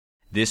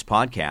This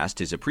podcast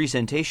is a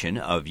presentation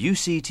of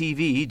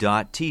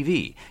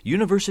UCTV.tv,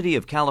 University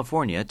of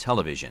California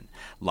Television.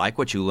 Like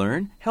what you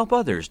learn? Help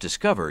others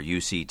discover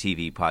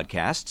UCTV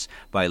podcasts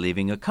by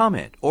leaving a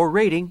comment or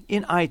rating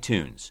in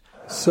iTunes.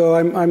 So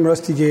I'm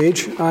Rusty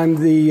Gage. I'm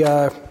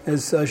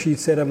as Ajit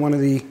said, I'm one of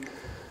the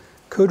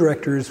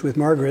co-directors with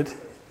Margaret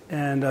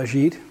and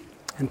Ajit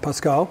and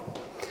Pascal,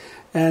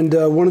 and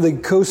one of the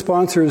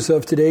co-sponsors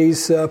of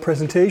today's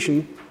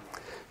presentation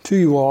to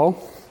you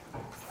all.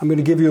 I'm going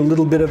to give you a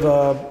little bit of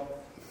an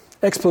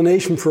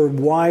explanation for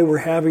why we're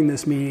having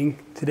this meeting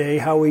today,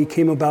 how we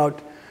came about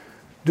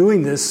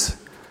doing this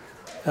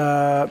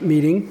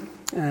meeting,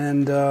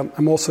 and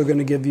I'm also going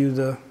to give you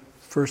the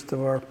first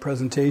of our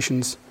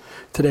presentations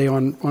today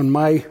on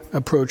my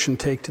approach and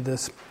take to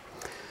this.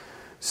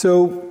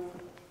 So,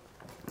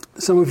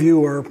 some of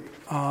you are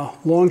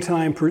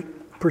longtime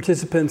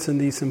participants in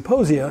these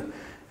symposia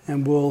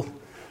and will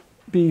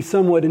be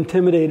somewhat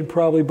intimidated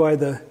probably by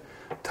the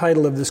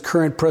title of this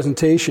current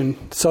presentation,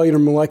 Cellular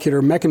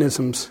Molecular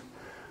Mechanisms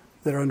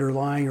that are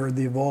underlying or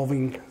the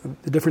evolving,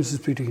 the differences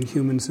between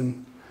humans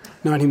and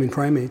non-human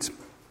primates.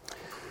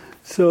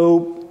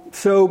 So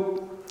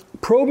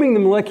probing the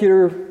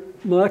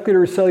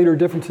molecular cellular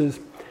differences.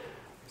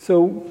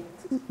 So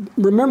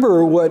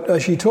remember what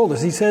Ajit told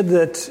us. He said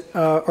that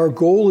our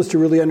goal is to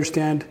really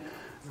understand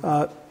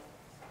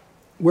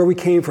where we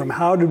came from,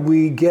 how did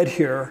we get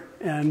here,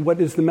 and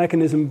what is the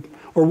mechanism,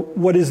 or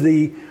what is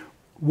the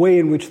way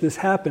in which this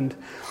happened.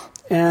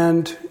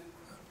 And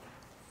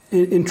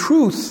in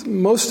truth,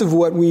 most of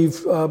what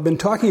we've been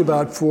talking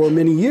about for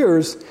many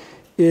years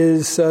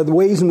is the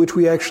ways in which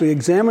we actually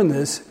examine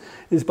this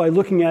is by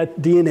looking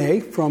at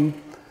DNA from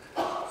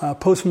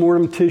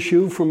post-mortem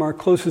tissue from our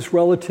closest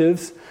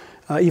relatives,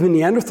 even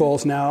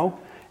Neanderthals now,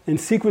 and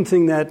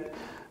sequencing that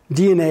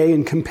DNA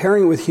and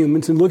comparing it with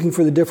humans and looking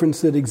for the difference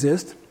that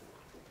exists.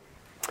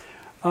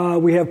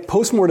 We have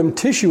post-mortem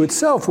tissue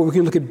itself, where we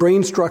can look at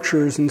brain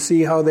structures and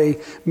see how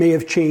they may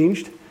have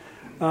changed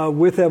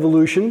with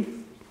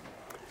evolution,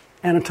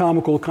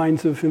 anatomical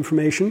kinds of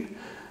information.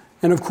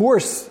 And of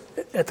course,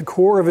 at the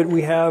core of it,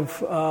 we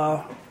have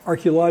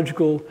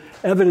archaeological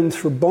evidence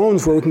for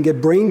bones, where we can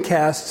get brain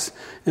casts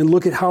and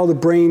look at how the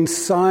brain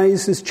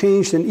size has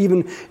changed. And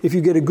even if you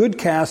get a good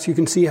cast, you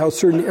can see how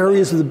certain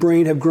areas of the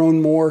brain have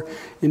grown more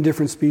in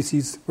different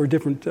species or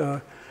different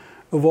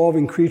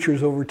evolving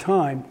creatures over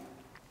time.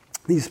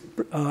 These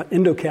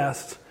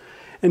endocasts.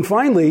 And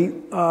finally,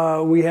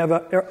 we have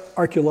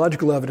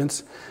archaeological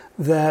evidence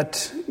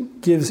that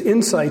gives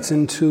insights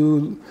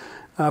into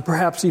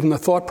perhaps even the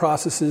thought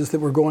processes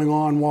that were going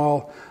on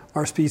while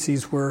our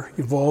species were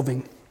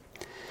evolving.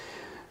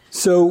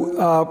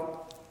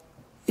 So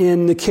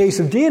in the case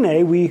of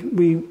DNA,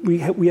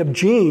 we have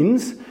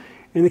genes.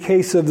 In the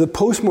case of the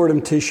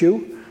postmortem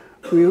tissue,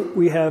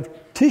 we have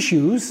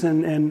tissues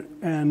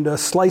and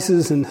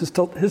slices and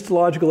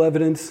histological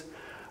evidence.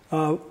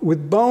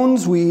 With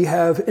bones, we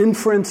have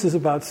inferences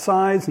about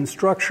size and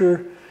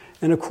structure,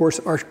 and of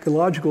course,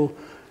 archaeological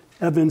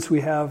evidence,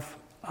 we have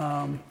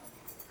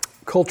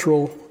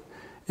cultural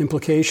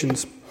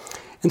implications.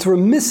 And so a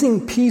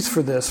missing piece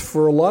for this,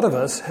 for a lot of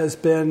us, has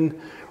been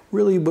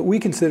really what we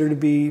consider to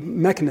be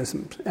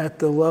mechanisms at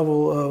the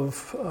level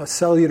of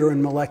cellular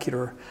and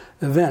molecular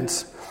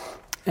events.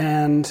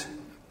 And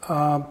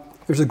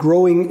there's a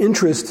growing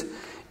interest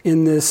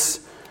in this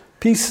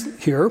piece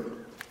here.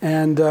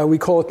 And we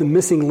call it the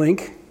missing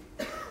link.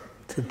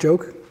 It's a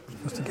joke.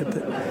 Supposed to get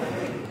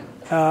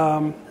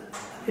that.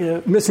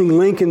 Missing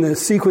link in the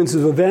sequence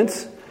of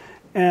events.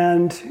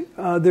 And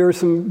there are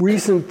some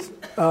recent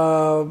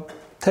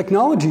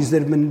technologies that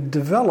have been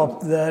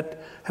developed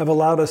that have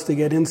allowed us to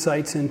get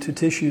insights into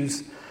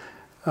tissues.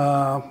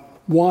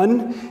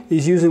 One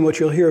is using what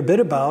you'll hear a bit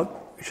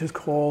about, which is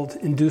called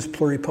induced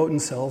pluripotent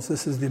cells.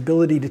 This is the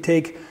ability to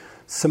take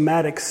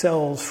somatic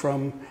cells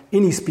from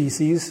any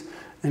species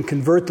and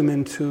convert them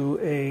into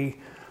a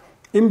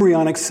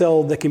embryonic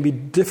cell that can be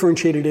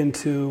differentiated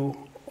into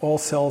all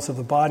cells of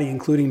the body,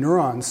 including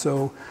neurons.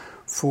 So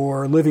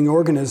for living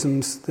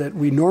organisms that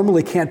we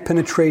normally can't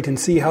penetrate and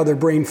see how their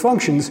brain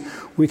functions,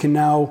 we can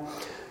now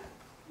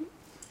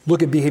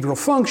look at behavioral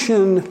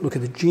function, look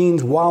at the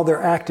genes while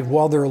they're active,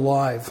 while they're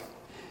alive.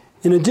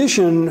 In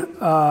addition,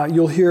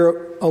 you'll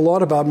hear a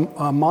lot about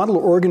model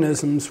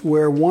organisms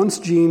where once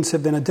genes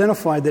have been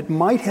identified that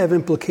might have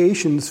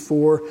implications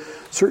for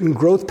certain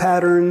growth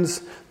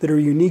patterns that are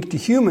unique to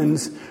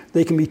humans,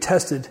 they can be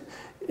tested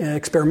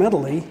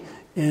experimentally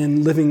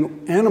in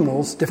living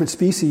animals, different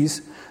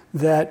species,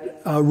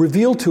 that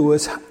reveal to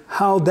us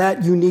how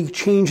that unique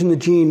change in the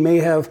gene may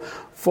have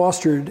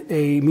fostered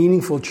a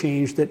meaningful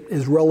change that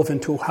is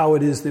relevant to how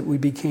it is that we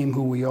became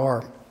who we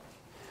are.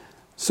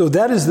 So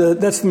that's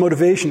the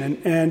motivation,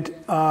 and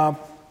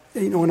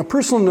on a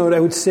personal note,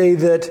 I would say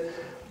that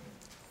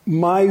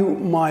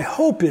my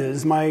hope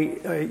is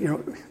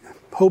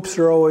hopes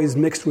are always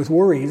mixed with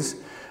worries.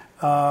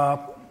 The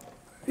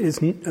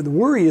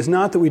worry is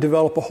not that we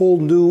develop a whole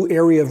new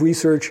area of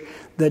research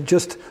that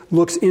just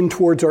looks in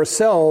towards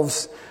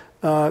ourselves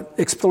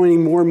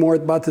explaining more and more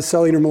about the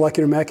cellular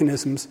molecular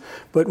mechanisms,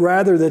 but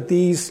rather that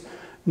these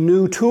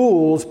new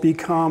tools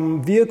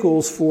become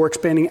vehicles for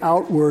expanding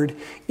outward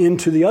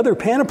into the other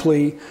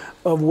panoply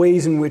of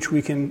ways in which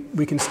we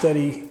can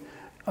study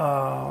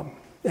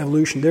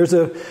evolution. There's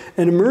an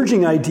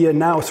emerging idea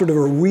now, sort of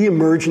a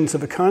re-emergence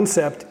of a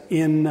concept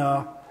in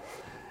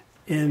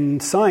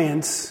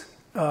science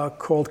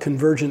called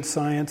convergent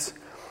science.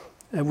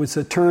 It was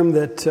a term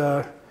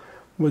that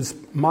was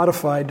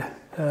modified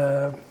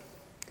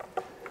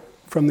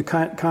from the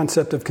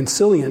concept of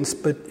consilience,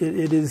 but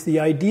it is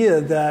the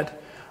idea that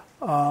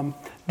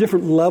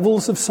different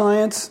levels of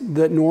science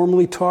that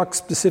normally talk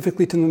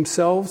specifically to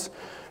themselves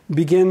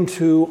begin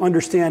to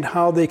understand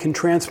how they can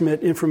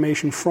transmit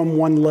information from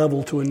one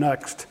level to a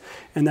next.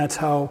 And that's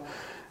how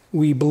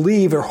we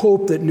believe or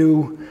hope that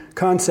new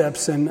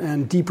concepts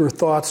and deeper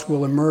thoughts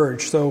will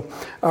emerge. So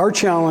our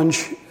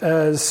challenge,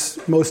 as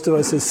most of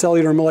us as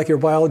cellular and molecular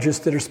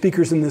biologists that are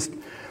speakers in this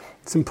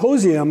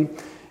symposium,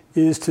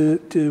 is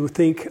to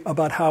think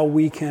about how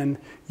we can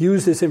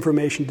use this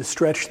information to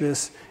stretch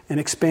this and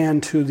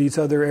expand to these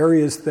other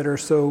areas that are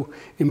so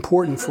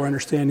important for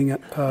understanding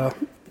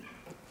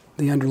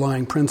the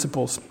underlying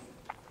principles.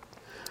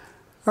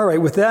 All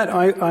right, with that,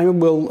 I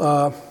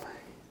will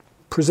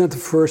present the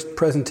first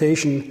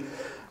presentation,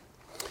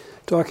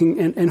 talking,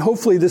 and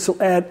hopefully this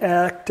will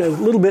act a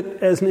little bit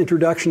as an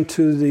introduction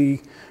to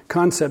the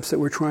concepts that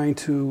we're trying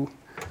to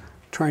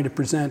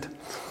present.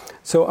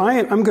 So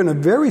I'm going to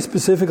very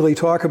specifically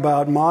talk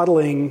about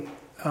modeling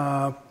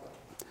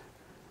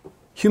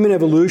human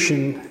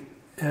evolution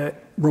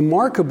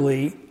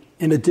remarkably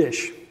in a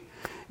dish.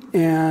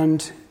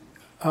 And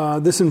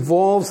this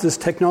involves this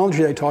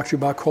technology I talked to you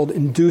about called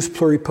induced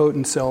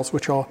pluripotent cells,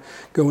 which I'll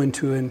go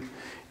into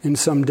in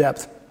some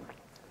depth.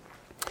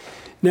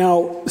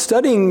 Now,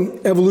 studying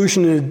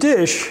evolution in a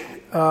dish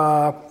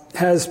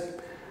has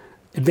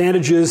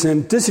advantages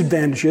and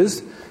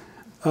disadvantages.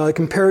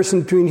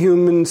 Comparison between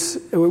humans,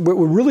 what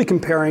we're really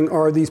comparing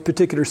are these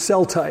particular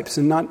cell types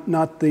and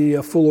not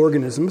the full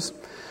organisms.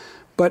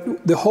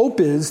 But the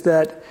hope is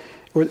that,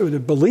 or the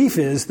belief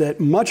is that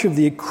much of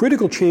the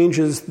critical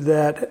changes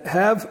that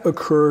have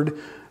occur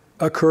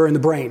in the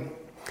brain.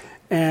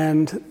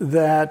 And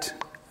that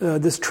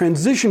this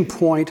transition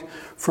point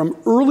from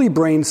early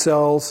brain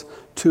cells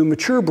to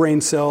mature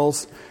brain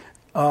cells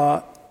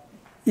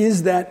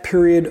is that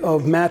period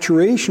of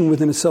maturation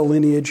within a cell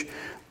lineage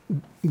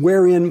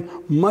wherein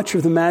much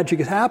of the magic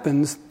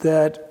happens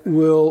that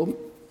will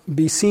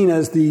be seen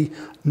as the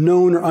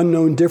known or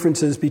unknown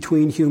differences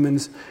between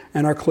humans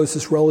and our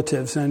closest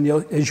relatives. And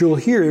as you'll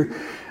hear,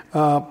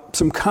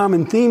 some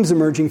common themes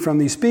emerging from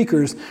these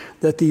speakers,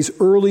 that these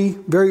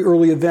very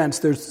early events,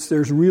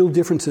 there's real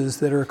differences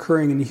that are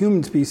occurring in the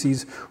human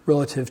species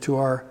relative to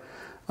our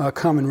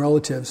common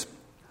relatives.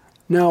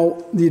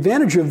 Now, the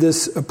advantage of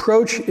this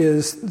approach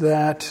is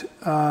that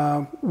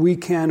we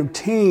can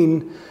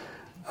obtain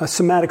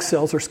somatic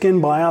cells or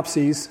skin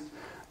biopsies,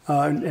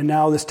 and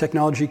now this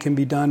technology can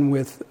be done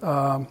with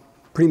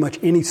pretty much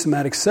any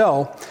somatic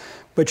cell,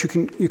 but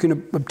you can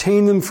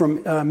obtain them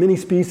from many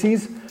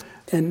species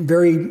in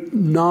very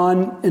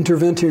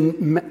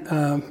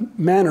non-intervention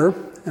manner.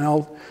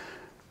 And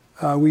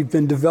we've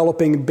been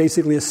developing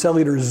basically a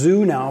cellular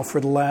zoo now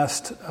for the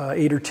last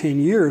 8 or 10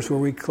 years, where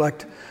we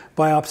collect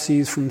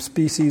biopsies from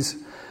species,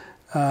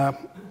 a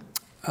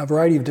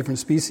variety of different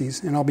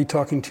species, and I'll be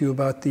talking to you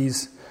about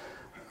these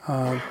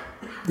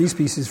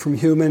species from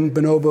human,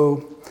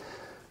 bonobo,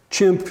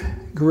 chimp,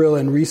 gorilla,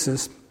 and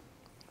rhesus.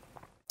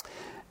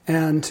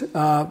 And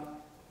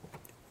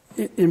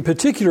in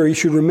particular, you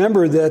should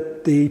remember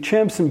that the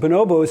chimps and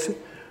bonobos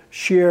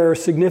share a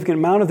significant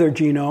amount of their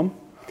genome,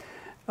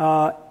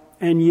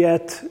 and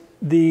yet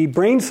the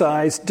brain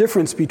size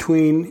difference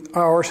between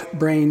our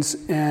brains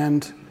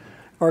and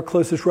our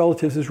closest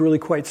relatives is really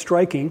quite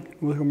striking.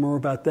 We'll hear more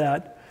about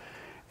that.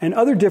 And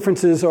other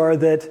differences are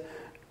that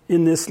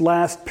in this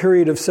last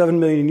period of 7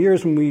 million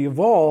years when we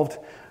evolved,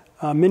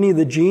 many of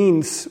the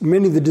diseases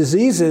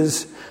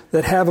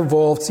that have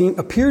evolved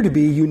appear to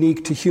be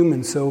unique to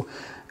humans. So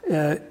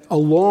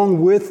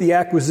along with the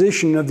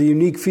acquisition of the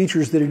unique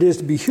features that it is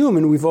to be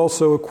human, we've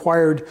also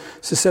acquired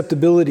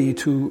susceptibility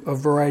to a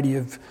variety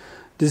of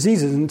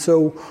diseases. And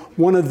so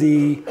one of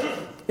the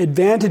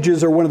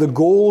advantages or one of the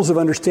goals of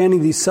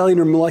understanding these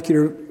cellular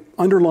molecular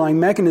underlying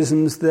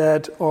mechanisms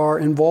that are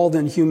involved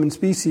in human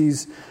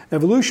species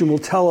evolution will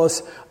tell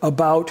us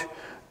about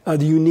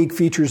the unique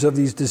features of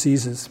these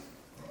diseases.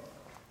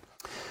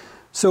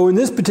 So in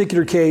this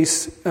particular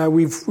case,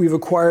 we've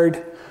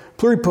acquired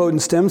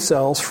pluripotent stem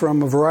cells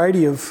from a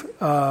variety of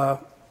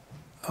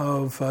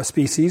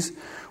species.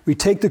 We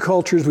take the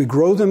cultures, we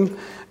grow them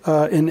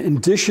in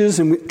dishes,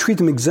 and we treat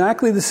them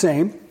exactly the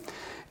same.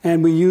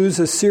 And we use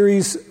a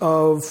series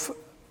of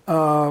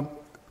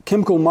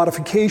chemical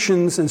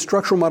modifications and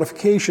structural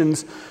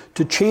modifications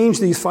to change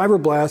these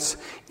fibroblasts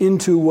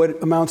into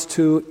what amounts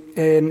to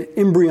an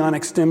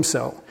embryonic stem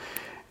cell.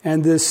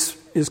 And this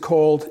is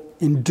called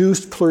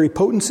induced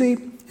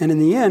pluripotency. And in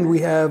the end, we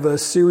have a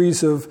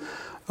series of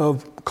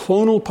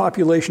clonal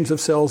populations of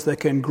cells that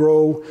can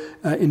grow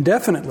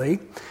indefinitely.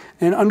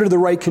 And under the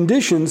right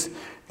conditions,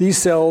 these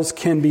cells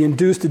can be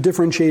induced to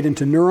differentiate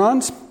into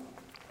neurons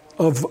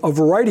of a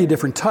variety of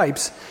different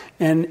types.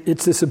 And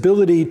it's this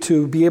ability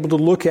to be able to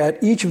look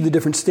at each of the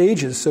different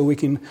stages. So we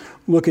can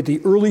look at the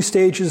early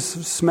stages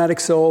of somatic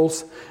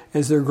cells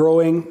as they're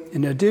growing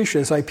in a dish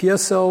as iPS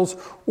cells,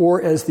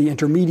 or as the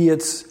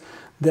intermediates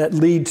that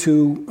lead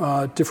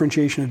to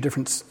differentiation of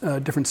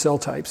different cell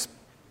types.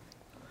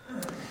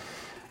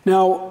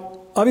 Now,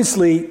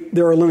 obviously,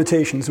 there are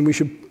limitations, and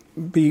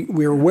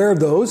we're aware of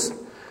those.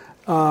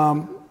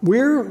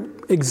 We're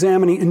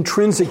examining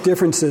intrinsic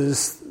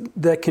differences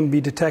that can be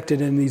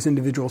detected in these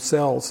individual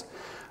cells.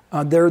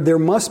 There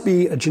must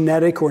be a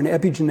genetic or an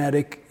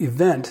epigenetic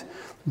event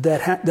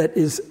that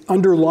is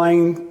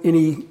underlying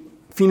any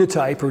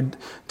phenotype or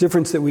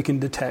difference that we can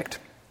detect.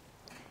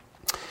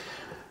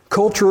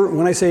 Culture,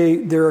 when I say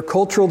there are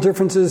cultural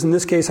differences, in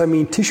this case I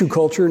mean tissue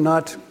culture,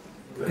 not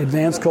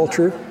advanced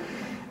culture.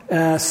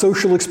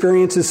 Social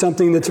experience is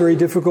something that's very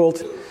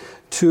difficult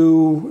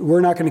we're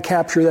not going to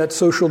capture that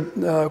social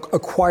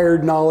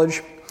acquired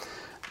knowledge.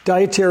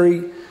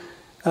 Dietary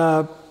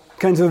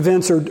kinds of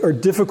events are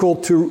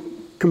difficult to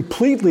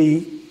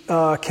completely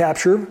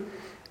capture.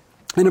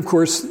 And of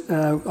course,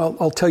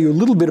 I'll tell you a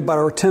little bit about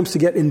our attempts to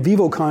get in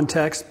vivo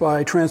context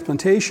by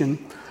transplantation.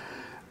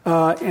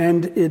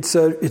 And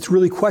it's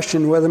really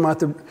questioned whether or not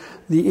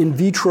the in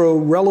vitro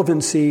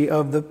relevancy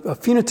of the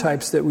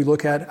phenotypes that we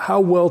look at, how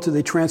well do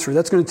they transfer?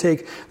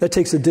 That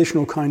takes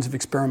additional kinds of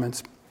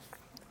experiments.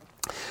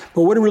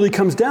 But what it really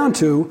comes down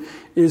to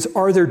is,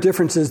 are there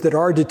differences that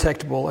are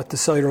detectable at the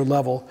cellular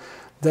level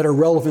that are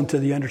relevant to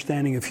the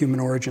understanding of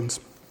human origins?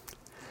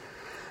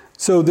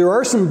 So there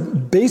are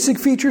some basic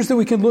features that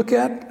we can look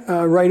at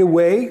right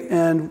away,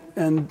 and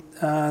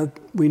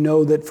we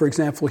know that, for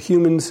example,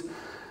 humans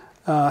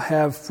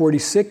have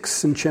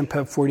 46 and chimp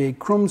have 48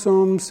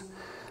 chromosomes,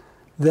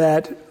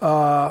 that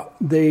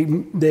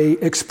they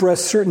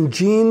express certain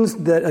genes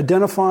that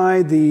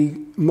identify the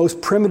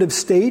most primitive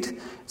state,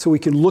 so we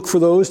can look for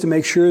those to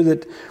make sure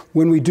that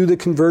when we do the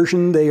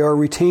conversion, they are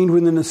retained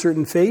within a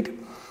certain fate.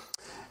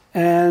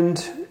 And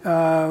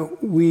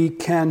we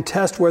can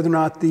test whether or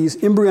not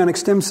these embryonic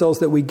stem cells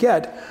that we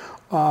get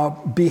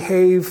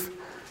behave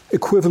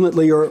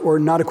equivalently or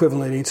not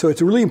equivalently. So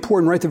it's really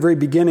important right at the very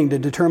beginning to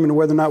determine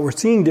whether or not we're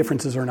seeing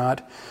differences or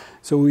not.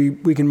 So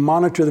we can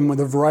monitor them with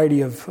a variety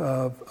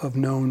of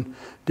known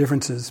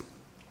differences.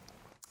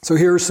 So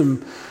here are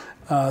some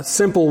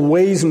simple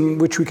ways in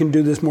which we can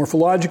do this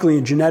morphologically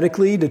and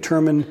genetically,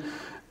 determine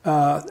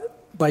by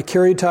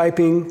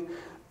karyotyping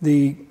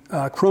the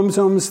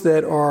chromosomes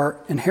that are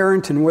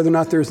inherent and whether or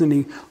not there's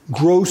any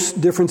gross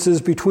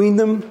differences between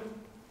them,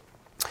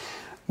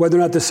 whether or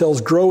not the cells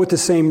grow at the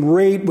same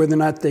rate, whether or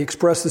not they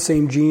express the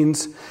same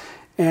genes.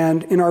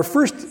 And in our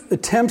first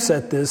attempts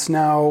at this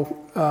now,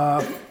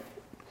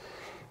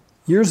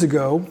 years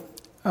ago,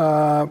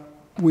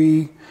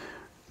 we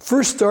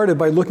first started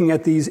by looking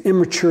at these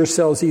immature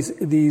cells,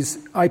 these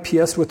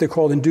IPS, what they're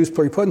called induced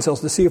pluripotent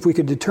cells, to see if we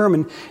could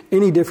determine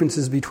any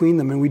differences between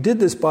them. And we did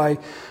this by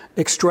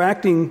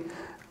extracting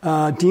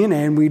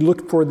DNA, and we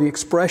looked for the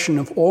expression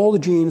of all the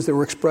genes that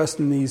were expressed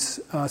in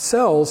these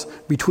cells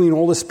between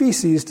all the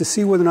species to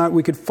see whether or not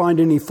we could find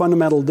any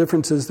fundamental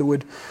differences that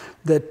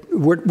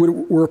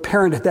were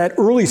apparent at that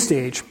early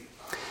stage.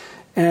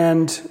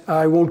 And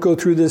I won't go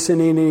through this in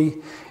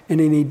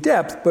any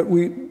depth, but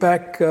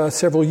back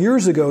several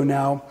years ago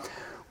now,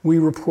 we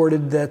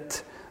reported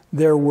that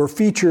there were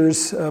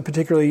features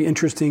particularly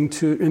interesting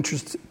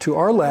to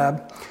our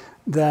lab,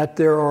 that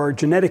there are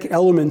genetic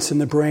elements in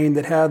the brain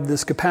that have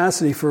this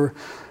capacity for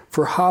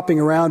hopping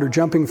around or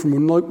jumping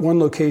from one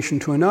location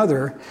to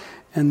another,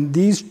 and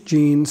these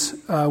genes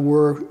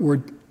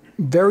were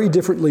very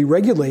differently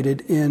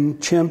regulated in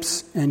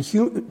chimps and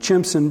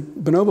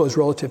bonobos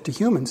relative to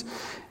humans,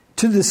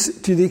 to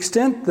the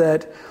extent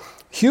that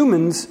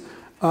humans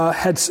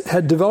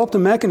had developed a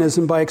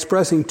mechanism by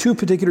expressing two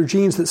particular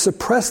genes that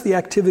suppress the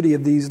activity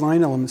of these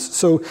line elements.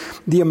 So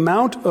the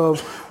amount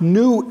of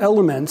new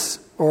elements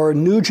or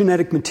new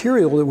genetic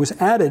material that was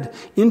added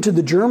into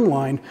the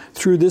germline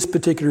through this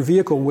particular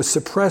vehicle was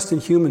suppressed in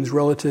humans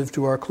relative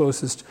to our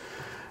closest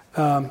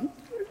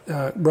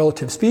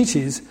relative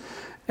species,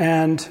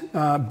 and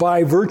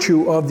by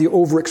virtue of the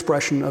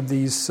overexpression of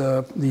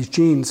these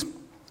genes.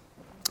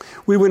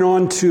 We went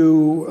on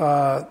to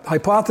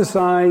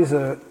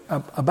hypothesize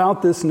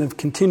about this and have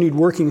continued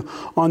working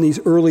on these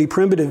early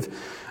primitive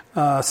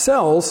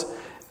cells,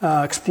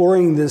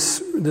 exploring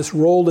this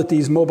role that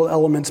these mobile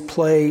elements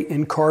play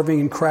in carving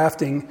and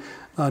crafting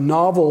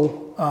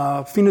novel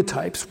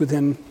phenotypes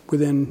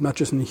within not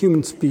just in the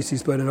human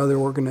species but in other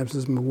organisms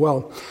as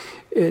well.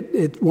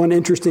 One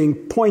interesting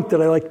point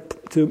that I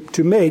like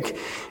to make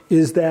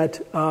is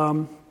that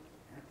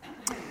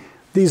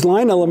these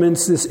line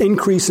elements, this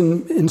increase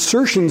in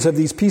insertions of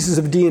these pieces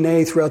of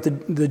DNA throughout the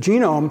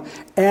genome,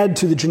 add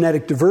to the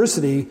genetic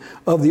diversity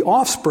of the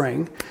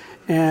offspring.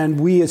 And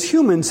we as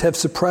humans have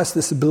suppressed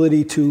this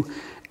ability to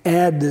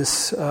add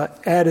this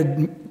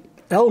added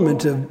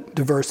element of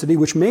diversity,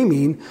 which may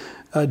mean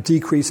a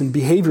decrease in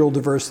behavioral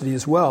diversity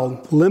as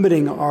well,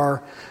 limiting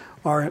our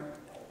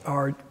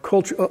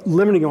culture,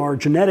 limiting our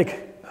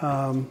genetic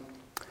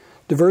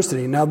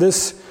diversity. Now,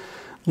 this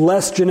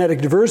less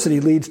genetic diversity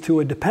leads to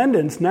a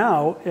dependence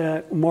now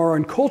more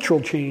on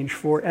cultural change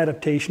for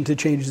adaptation to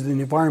changes in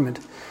the environment.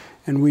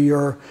 And we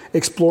are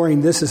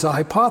exploring this as a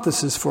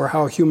hypothesis for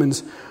how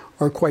humans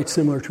are quite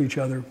similar to each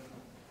other.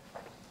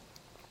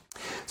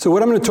 So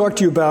what I'm going to talk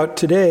to you about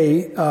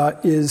today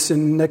is,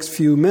 in the next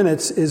few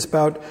minutes, is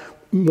about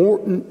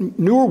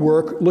newer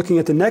work looking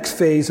at the next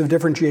phase of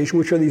differentiation,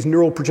 which are these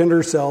neural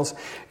progenitor cells,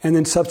 and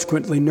then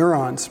subsequently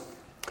neurons.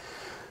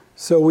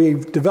 So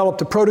we've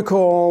developed a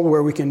protocol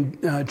where we can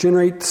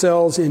generate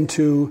cells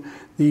into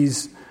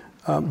these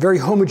very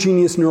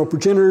homogeneous neural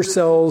progenitor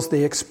cells.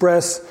 They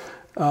express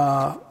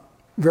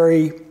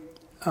very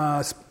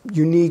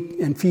unique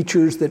and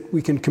features that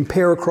we can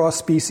compare across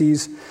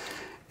species.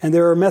 And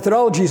there are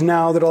methodologies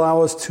now that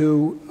allow us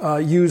to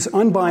use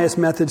unbiased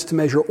methods to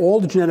measure all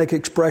the genetic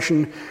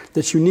expression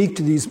that's unique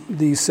to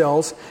these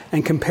cells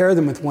and compare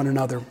them with one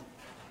another.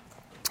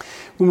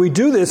 When we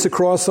do this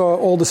across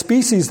all the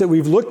species that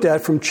we've looked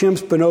at, from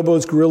chimps,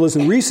 bonobos, gorillas,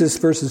 and rhesus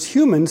versus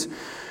humans,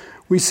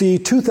 we see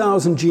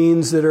 2,000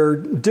 genes that are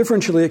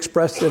differentially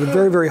expressed at a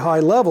very, very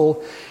high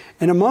level.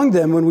 And among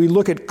them, when we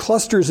look at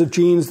clusters of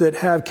genes that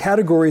have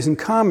categories in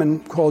common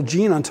called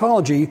gene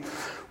ontology,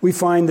 we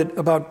find that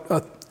about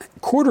a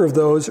quarter of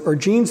those are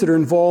genes that are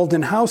involved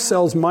in how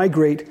cells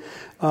migrate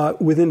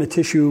within a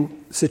tissue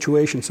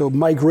situation. So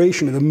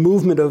migration, the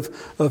movement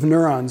of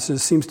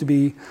neurons, seems to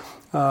be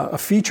a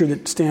feature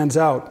that stands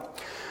out.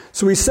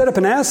 So we set up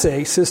an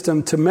assay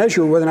system to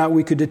measure whether or not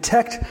we could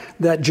detect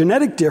that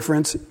genetic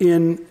difference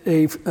in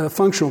a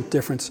functional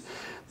difference.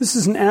 This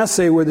is an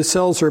assay where the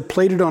cells are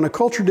plated on a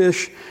culture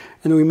dish,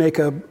 and then we make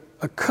a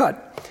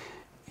cut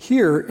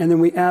here, and then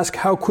we ask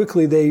how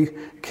quickly they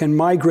can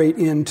migrate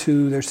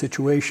into their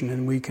situation.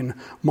 And we can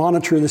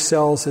monitor the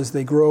cells as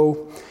they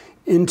grow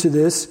into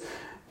this,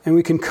 and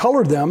we can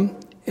color them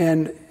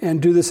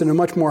and do this in a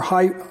much more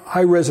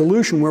high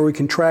resolution, where we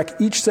can track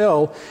each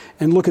cell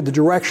and look at the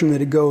direction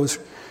that it goes.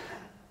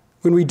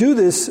 When we do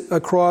this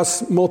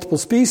across multiple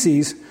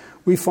species,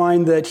 we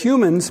find that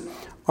humans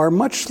are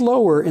much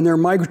slower in their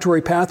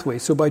migratory pathway.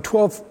 So by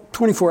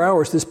 24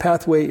 hours, this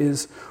pathway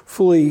is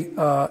fully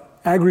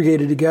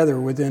aggregated together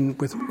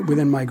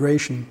within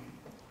migration.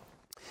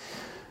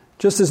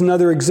 Just as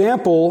another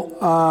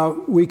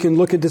example, we can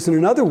look at this in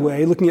another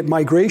way, looking at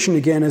migration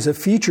again as a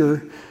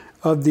feature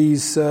of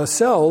these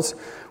cells.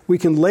 We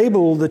can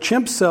label the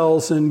chimp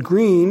cells in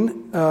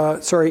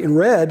in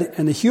red,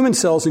 and the human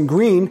cells in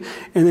green,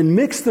 and then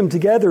mix them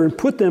together and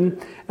put them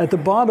at the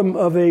bottom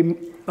of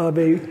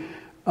a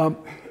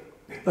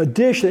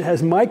dish that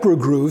has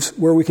microgrooves,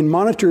 where we can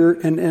monitor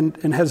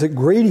and has a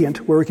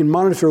gradient where we can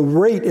monitor the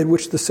rate at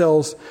which the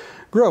cells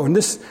grow. And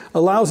this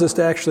allows us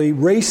to actually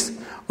race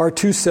our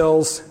two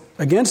cells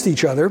against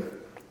each other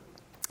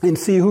and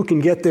see who can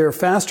get there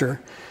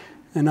faster.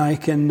 And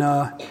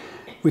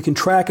we can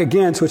track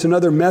again, so it's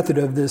another method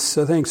of this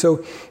thing.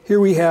 So here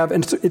we have,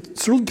 and it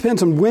sort of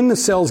depends on when the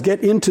cells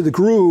get into the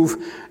groove,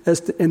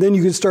 and then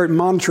you can start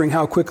monitoring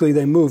how quickly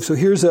they move. So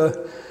here's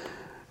the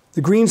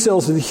green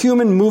cells of the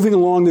human moving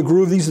along the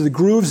groove. These are the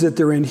grooves that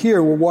they're in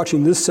here. We're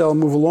watching this cell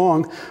move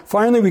along.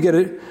 Finally, we get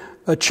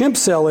a chimp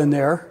cell in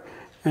there,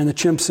 and the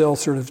chimp cell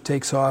sort of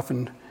takes off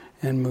and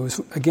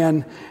moves.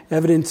 Again,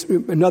 evidence,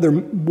 another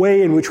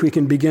way in which we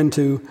can begin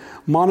to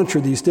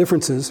monitor these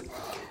differences.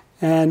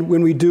 And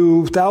when we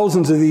do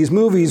thousands of these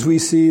movies, we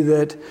see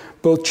that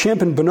both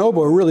chimp and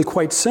bonobo are really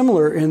quite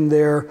similar in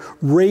their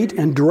rate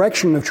and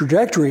direction of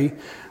trajectory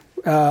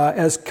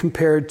as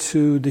compared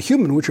to the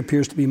human, which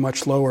appears to be much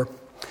slower.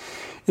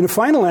 In a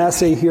final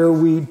assay here,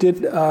 we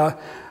did a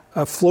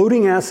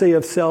floating assay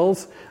of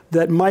cells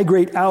that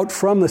migrate out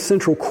from the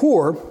central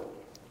core,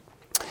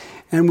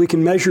 and we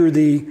can measure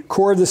the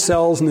core of the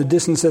cells and the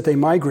distance that they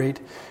migrate.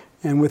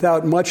 And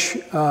without much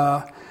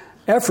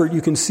effort,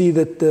 you can see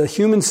that the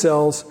human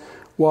cells,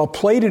 while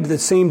plated at the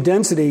same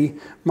density,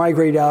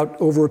 migrate out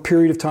over a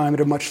period of time at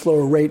a much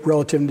slower rate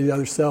relative to the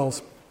other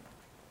cells.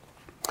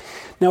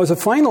 Now, as a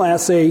final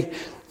assay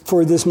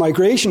for this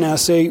migration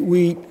assay,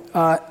 we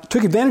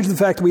took advantage of the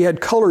fact that we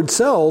had colored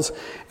cells,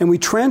 and we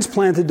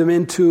transplanted them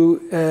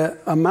into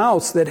a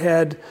mouse that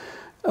had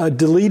a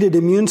deleted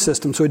immune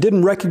system. So it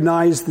didn't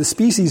recognize the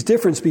species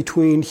difference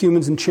between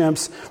humans and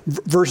chimps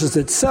versus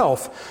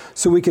itself.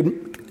 So we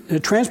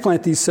could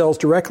transplant these cells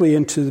directly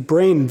into the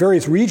brain in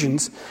various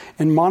regions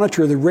and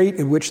monitor the rate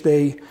at which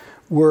they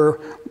were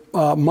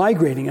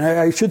migrating. And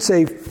I should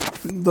say,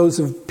 those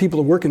of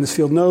people who work in this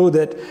field know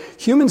that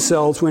human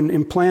cells, when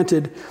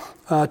implanted,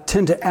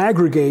 tend to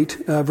aggregate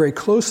very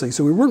closely.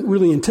 So we weren't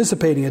really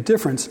anticipating a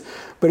difference,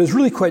 but it's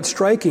really quite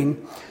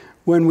striking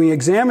when we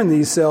examine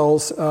these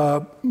cells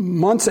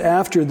months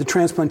after the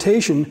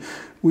transplantation.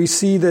 We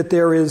see that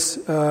there is,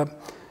 it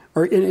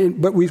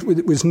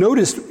was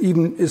noticed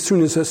even as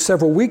soon as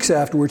several weeks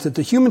afterwards, that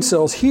the human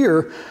cells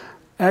here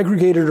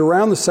aggregated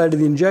around the site of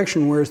the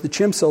injection, whereas the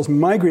chimp cells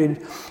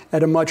migrated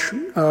at a much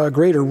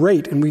greater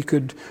rate, and we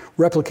could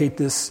replicate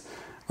this,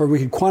 or we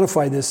could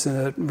quantify this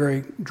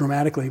very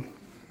dramatically.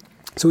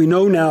 So we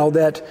know now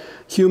that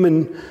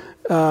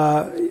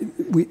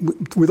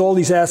with all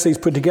these assays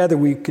put together,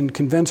 we can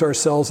convince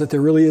ourselves that there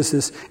really is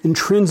this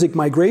intrinsic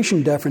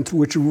migration difference,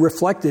 which is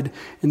reflected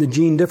in the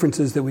gene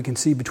differences that we can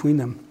see between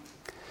them.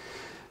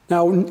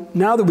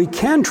 Now that we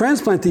can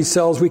transplant these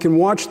cells, we can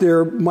watch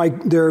their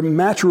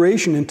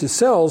maturation into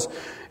cells,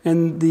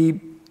 and the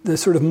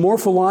sort of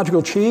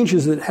morphological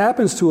changes that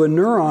happens to a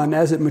neuron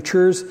as it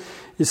matures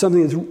is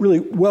something that's really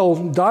well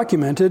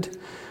documented.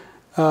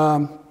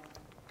 And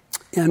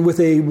with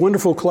a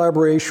wonderful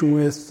collaboration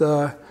with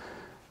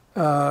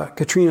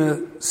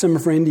Katrina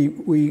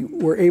Semifrendi, we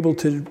were able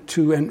to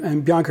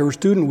and Bianca, her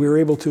student, we were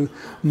able to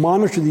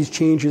monitor these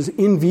changes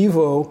in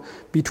vivo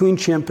between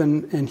chimp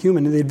and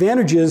human. And the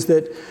advantage is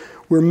that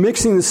we're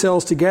mixing the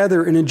cells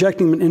together and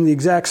injecting them in the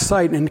exact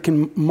site, and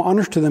can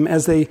monitor them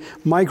as they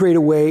migrate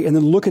away, and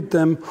then look at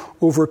them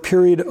over a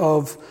period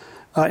of,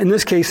 in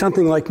this case,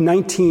 something like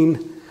 19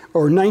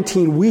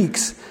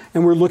 weeks,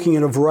 and we're looking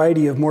at a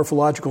variety of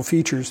morphological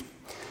features.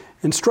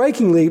 And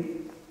strikingly,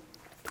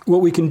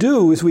 what we can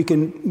do is we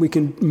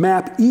can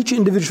map each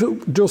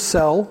individual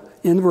cell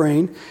in the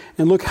brain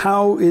and look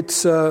how it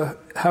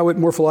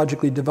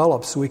morphologically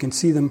develops, so we can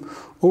see them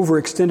over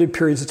extended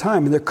periods of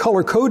time. And they're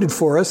color-coded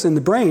for us in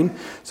the brain,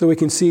 so we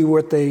can see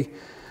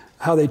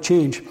how they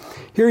change.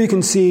 Here you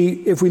can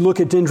see, if we look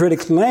at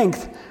dendritic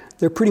length,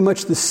 they're pretty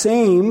much the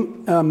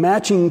same,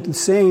 matching the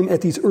same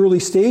at these early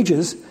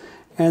stages,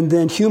 and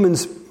then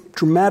humans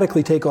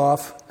dramatically take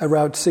off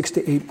around 6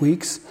 to 8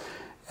 weeks.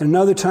 And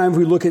another time, if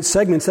we look at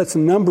segments, that's the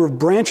number of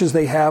branches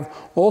they have,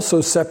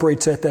 also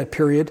separates at that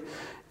period.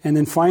 And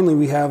then finally,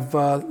 we have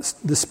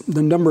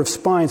the number of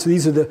spines. So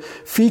these are the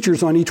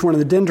features on each one of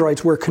the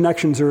dendrites where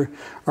connections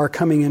are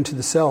coming into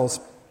the cells.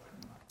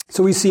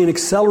 So we see an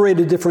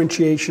accelerated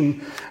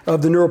differentiation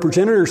of the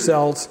neuroprogenitor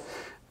cells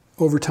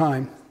over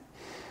time.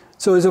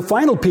 So as a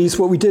final piece,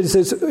 what we did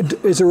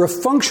is there a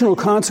functional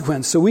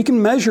consequence. So we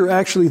can measure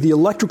actually the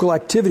electrical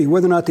activity,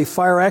 whether or not they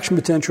fire action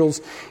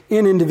potentials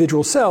in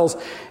individual cells.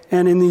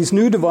 And in these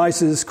new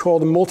devices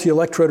called a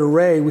multi-electrode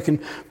array, we can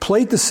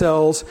plate the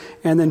cells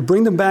and then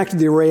bring them back to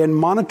the array and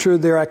monitor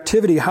their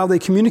activity, how they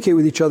communicate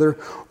with each other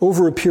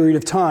over a period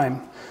of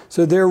time.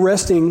 So they're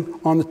resting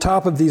on the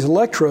top of these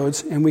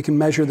electrodes, and we can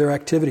measure their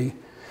activity.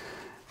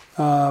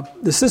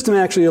 The system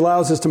actually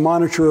allows us to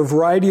monitor a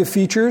variety of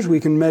features.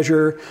 We can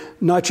measure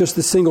not just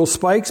the single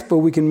spikes, but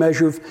we can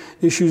measure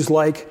issues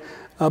like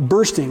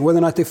bursting, whether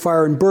or not they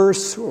fire in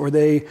bursts, or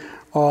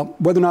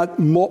whether or not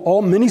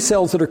many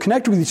cells that are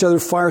connected with each other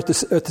fire at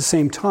the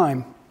same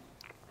time.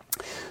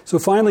 So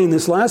finally, in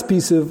this last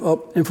piece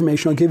of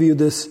information, I'll give you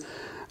this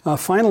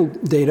final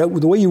data.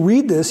 The way you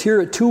read this, here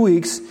at 2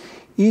 weeks,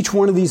 each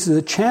one of these is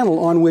a channel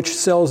on which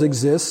cells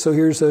exist. So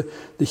here's the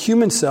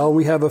human cell.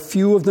 We have a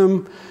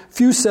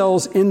few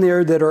cells in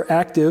there that are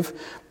active,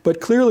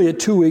 but clearly at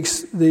 2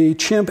 weeks, the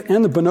chimp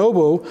and the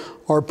bonobo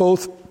are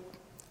both,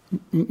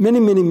 many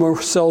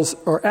more cells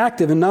are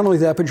active. And not only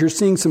that, but you're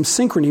seeing some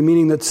synchrony,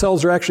 meaning that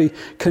cells are actually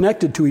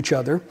connected to each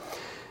other.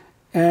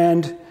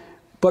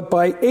 But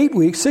by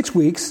 6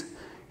 weeks,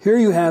 here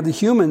you have the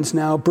humans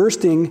now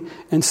bursting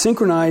and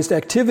synchronized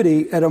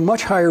activity at a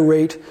much higher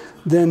rate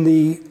than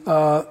the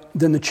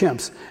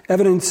chimps,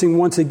 evidencing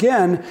once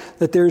again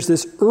that there's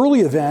this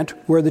early event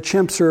where the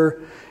chimps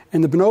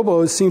and the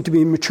bonobos seem to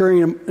be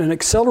maturing at an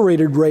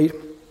accelerated rate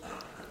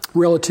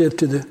relative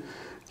to the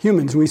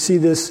humans. We see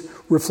this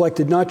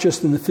reflected not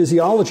just in the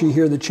physiology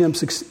here, the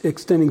chimps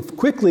extending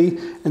quickly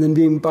and then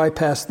being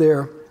bypassed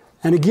there.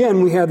 And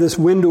again, we have this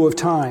window of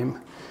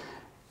time.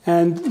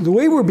 And the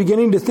way we're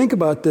beginning to think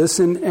about this,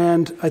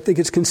 and I think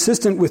it's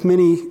consistent with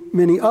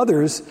many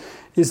others,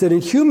 is that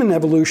in human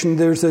evolution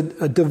there's a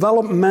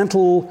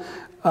developmental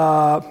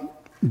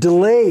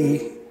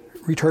delay.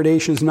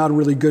 Retardation is not a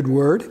really good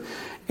word,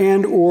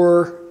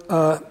 or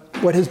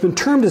what has been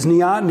termed as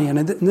neoteny.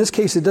 And in this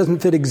case, it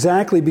doesn't fit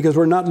exactly because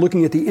we're not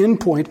looking at the end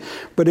point,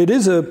 but it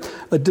is a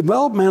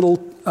developmental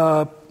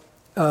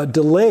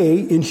delay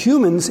in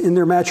humans in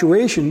their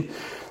maturation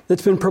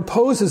that's been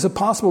proposed as a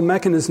possible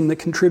mechanism that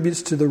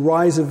contributes to the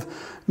rise of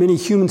many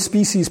human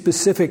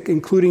species-specific,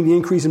 including the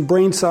increase in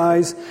brain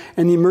size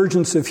and the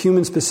emergence of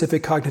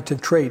human-specific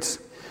cognitive traits.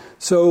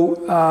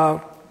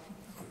 So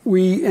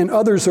we and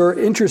others are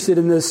interested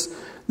in this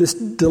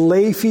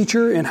delay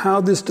feature and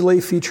how this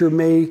delay feature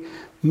may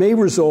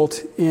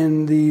result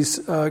in these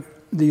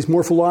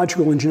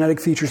morphological and genetic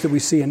features that we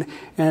see.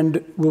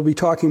 And we'll be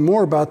talking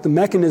more about the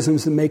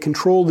mechanisms that may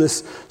control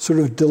this sort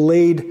of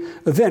delayed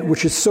event,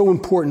 which is so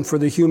important for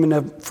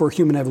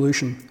human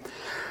evolution.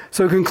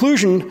 So in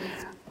conclusion,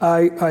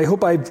 I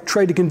hope I've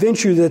tried to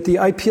convince you that the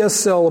iPS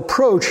cell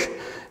approach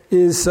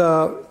is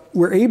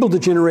we're able to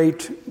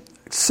generate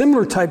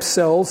similar type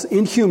cells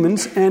in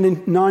humans and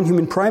in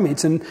non-human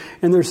primates. And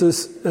there's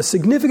a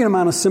significant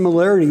amount of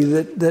similarity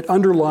that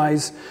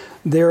underlies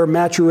their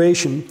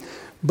maturation.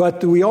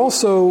 But we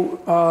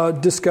also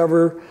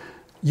discover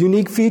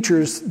unique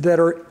features that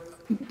are,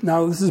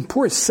 now this is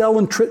important, cell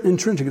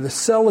intrinsic, the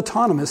cell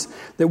autonomous,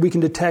 that we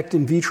can detect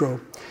in vitro.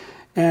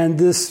 And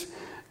this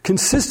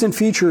consistent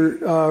feature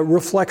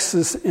reflects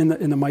this in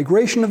the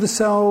migration of the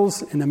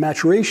cells, in the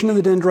maturation of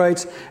the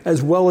dendrites,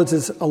 as well as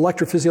its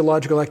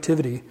electrophysiological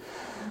activity.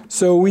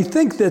 So we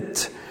think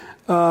that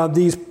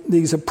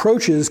these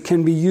approaches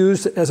can be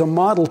used as a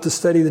model to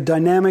study the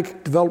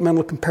dynamic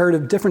developmental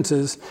comparative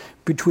differences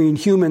between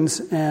humans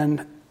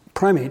and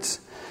primates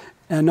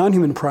and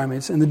non-human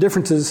primates, and the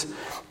differences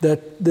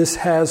that this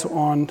has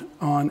on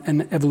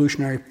an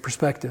evolutionary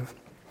perspective.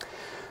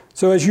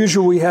 So as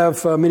usual, we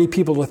have many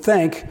people to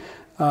thank.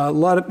 A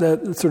lot of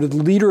the sort of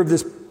leader of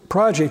this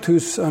project, who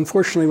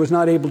unfortunately was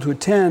not able to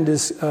attend,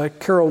 is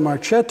Carol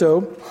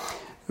Marchetto.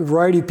 A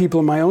variety of people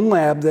in my own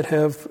lab that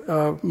have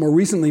more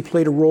recently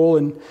played a role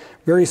in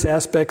various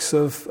aspects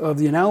of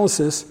the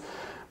analysis,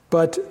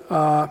 but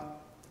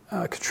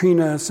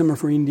Katrina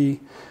Simmerferindi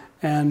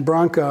and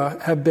Branca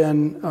have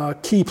been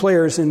key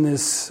players in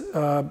this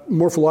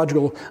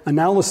morphological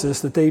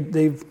analysis that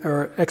they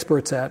are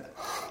experts at.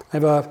 I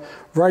have a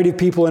variety of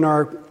people in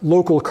our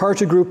local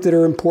CARTA group that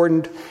are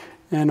important,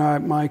 and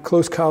my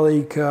close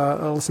colleague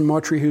Alison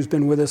Mautry, who's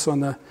been with us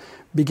on the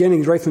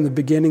beginnings, right from the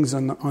beginnings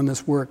on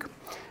this work.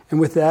 And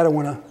with that, I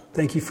want to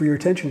thank you for your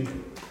attention.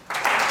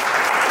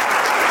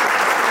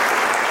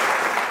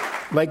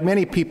 Like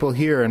many people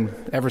here, and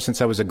ever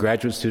since I was a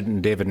graduate student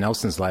in David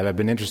Nelson's lab, I've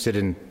been interested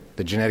in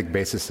the genetic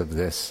basis of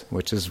this,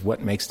 which is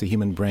what makes the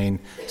human brain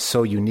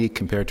so unique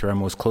compared to our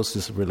most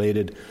closest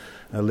related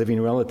living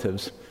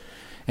relatives.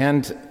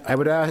 And I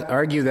would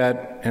argue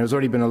that, and it's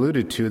already been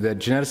alluded to, that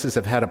geneticists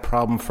have had a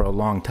problem for a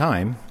long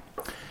time,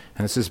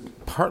 and this is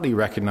partly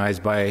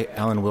recognized by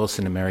Alan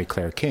Wilson and Mary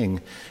Claire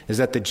King, is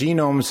that the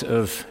genomes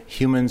of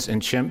humans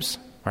and chimps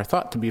are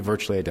thought to be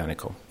virtually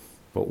identical,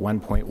 about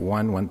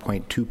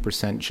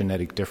 1.2%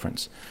 genetic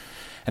difference.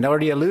 And I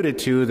already alluded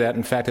to that,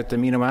 in fact, at the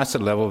amino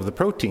acid level of the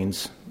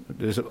proteins,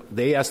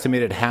 they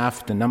estimated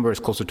half, the number is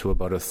closer to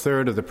about a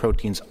third of the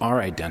proteins are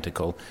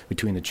identical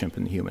between the chimp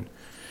and the human.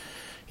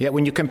 Yet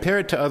when you compare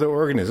it to other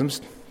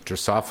organisms,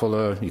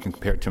 Drosophila, you can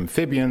compare it to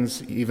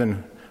amphibians,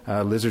 even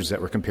lizards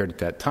that were compared at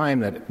that time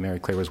that Mary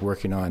Claire was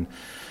working on,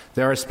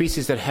 there are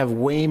species that have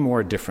way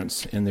more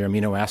difference in their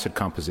amino acid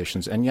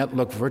compositions and yet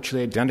look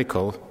virtually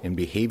identical in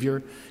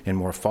behavior, in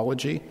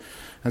morphology.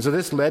 And so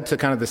this led to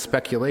kind of the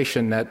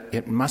speculation that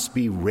it must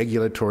be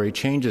regulatory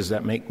changes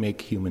that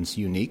make humans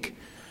unique,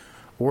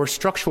 or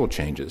structural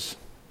changes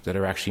that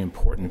are actually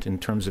important in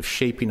terms of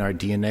shaping our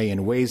DNA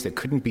in ways that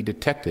couldn't be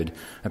detected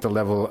at the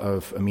level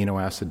of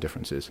amino acid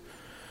differences.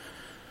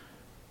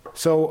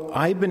 So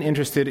I've been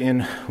interested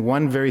in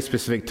one very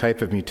specific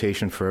type of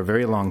mutation for a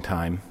very long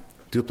time,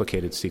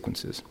 duplicated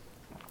sequences.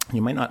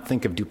 You might not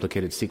think of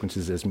duplicated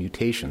sequences as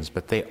mutations,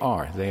 but they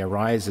are. They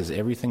arise as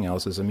everything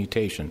else as a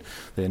mutation.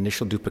 The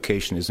initial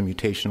duplication is a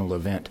mutational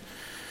event.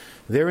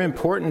 They're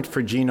important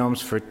for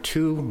genomes for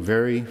two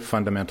very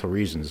fundamental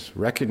reasons,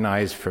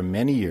 recognized for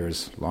many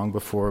years, long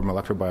before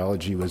molecular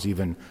biology was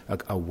even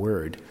a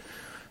word.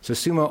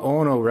 Susumu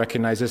Ono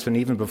recognized this, and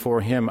even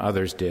before him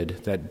others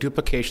did, that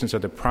duplications are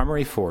the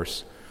primary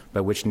force by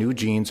which new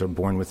genes are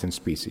born within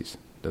species.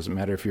 Doesn't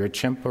matter if you're a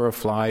chimp or a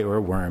fly or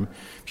a worm.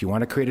 If you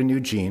want to create a new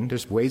gene,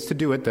 there's ways to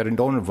do it that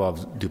don't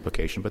involve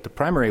duplication, but the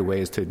primary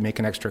way is to make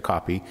an extra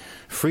copy,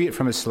 free it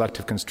from a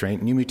selective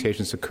constraint, new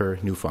mutations occur,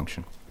 new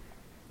function.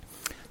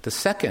 The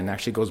second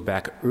actually goes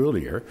back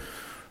earlier,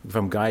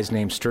 from guys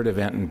named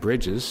Sturtevant and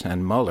Bridges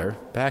and Muller,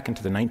 back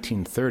into the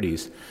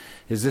 1930s,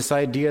 is this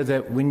idea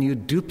that when you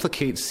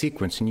duplicate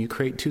sequence and you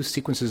create two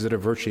sequences that are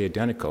virtually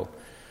identical,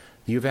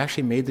 you've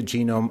actually made the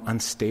genome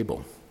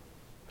unstable.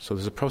 So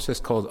there's a process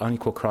called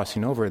unequal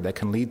crossing over that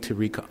can lead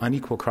to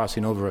unequal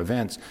crossing over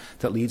events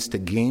that leads to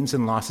gains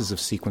and losses of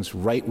sequence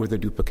right where the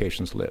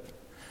duplications live.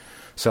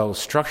 So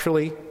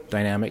structurally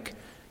dynamic,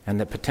 and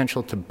the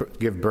potential to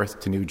give birth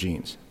to new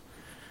genes.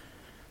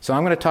 So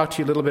I'm going to talk to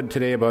you a little bit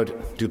today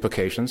about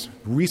duplications,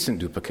 recent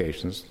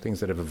duplications, things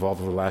that have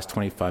evolved over the last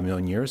 25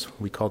 million years.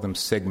 We call them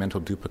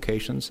segmental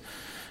duplications.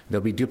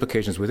 There'll be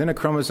duplications within a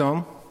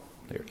chromosome.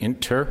 They're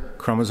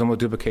interchromosomal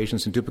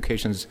duplications, and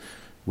duplications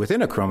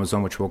within a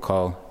chromosome, which we'll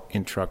call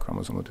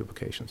intrachromosomal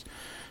duplications.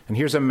 And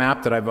here's a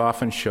map that I've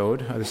often showed.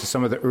 This is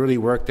some of the early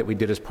work that we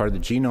did as part of the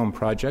Genome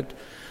Project,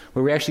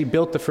 where we actually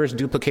built the first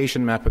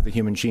duplication map of the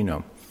human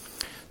genome.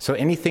 So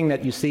anything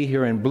that you see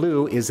here in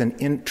blue is an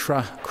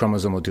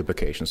intrachromosomal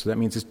duplication. So that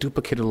means it's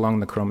duplicated along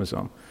the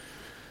chromosome.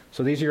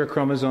 So these are your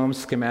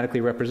chromosomes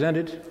schematically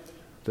represented.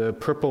 The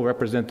purple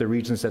represent the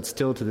regions that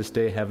still to this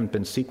day haven't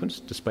been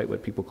sequenced, despite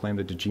what people claim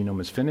that the genome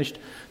is finished.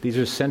 These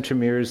are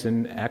centromeres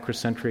and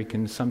acrocentric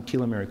and some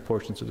telomeric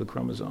portions of the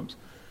chromosomes.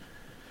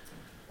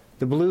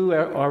 The blue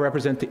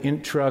represent the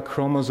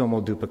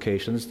intrachromosomal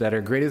duplications that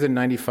are greater than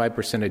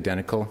 95%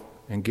 identical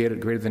and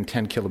greater than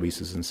 10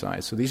 kilobases in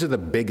size. So these are the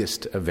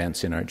biggest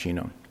events in our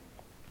genome.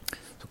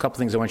 So a couple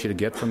things I want you to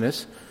get from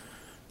this.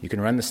 You can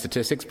run the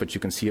statistics, but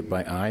you can see it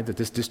by eye, that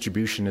this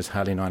distribution is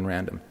highly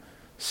non-random.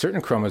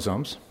 Certain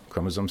chromosomes,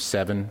 chromosomes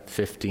 7,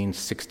 15,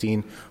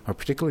 16, are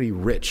particularly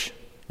rich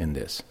in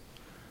this.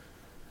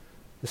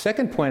 The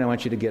second point I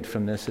want you to get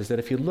from this is that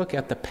if you look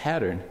at the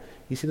pattern,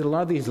 you see that a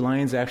lot of these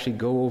lines actually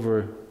go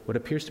over what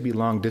appears to be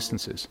long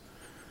distances.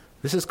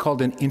 This is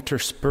called an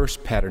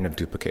interspersed pattern of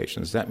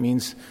duplications. That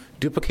means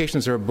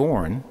duplications are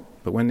born,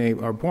 but when they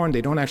are born,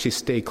 they don't actually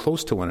stay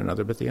close to one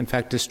another, but they in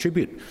fact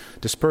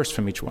disperse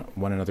from each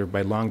one another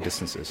by long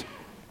distances.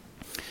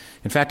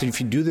 In fact, if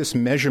you do this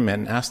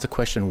measurement and ask the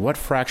question, what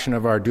fraction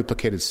of our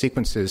duplicated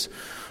sequences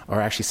are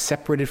actually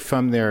separated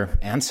from their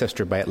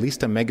ancestor by at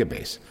least a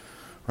megabase,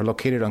 are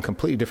located on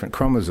completely different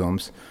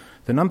chromosomes,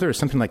 the number is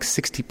something like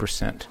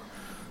 60%.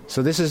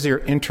 So this is your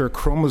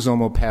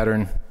interchromosomal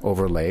pattern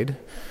overlaid.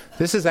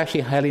 This is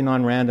actually highly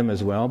non-random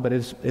as well, but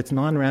it's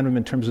non-random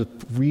in terms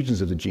of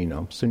regions of the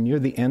genome. So near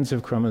the ends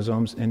of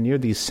chromosomes and near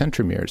these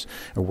centromeres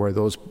are where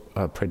those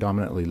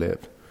predominantly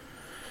live.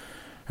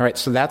 All right,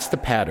 so that's the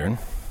pattern.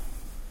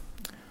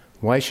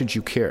 Why should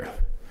you care?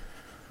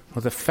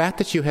 Well, the fact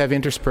that you have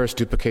interspersed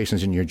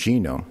duplications in your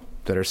genome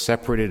that are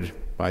separated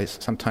by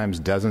sometimes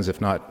dozens, if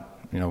not,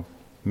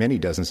 many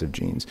dozens of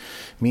genes,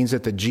 means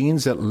that the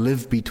genes that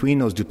live between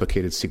those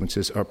duplicated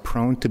sequences are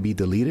prone to be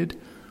deleted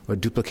or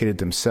duplicated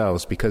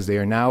themselves because they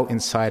are now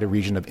inside a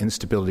region of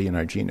instability in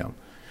our genome.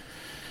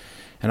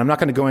 And I'm not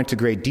going to go into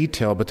great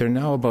detail, but there are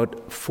now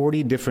about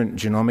 40 different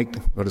genomic,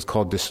 what is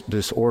called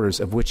disorders,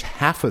 of which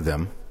half of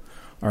them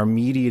are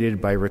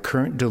mediated by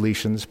recurrent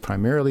deletions,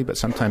 primarily, but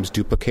sometimes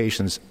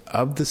duplications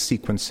of the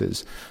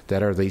sequences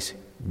that are these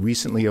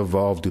recently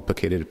evolved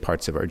duplicated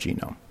parts of our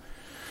genome.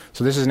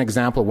 So this is an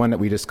example of one that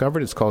we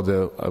discovered. It's called,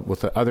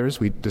 with the others,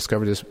 we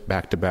discovered this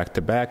back to back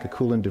to back, a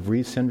Coulin-de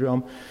Vries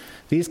syndrome.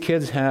 These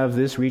kids have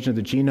this region of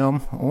the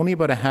genome, only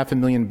about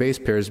 500,000 base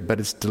pairs, but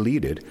it's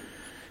deleted.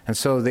 And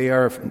so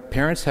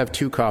parents have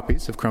 2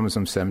 copies of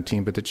chromosome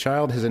 17, but the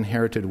child has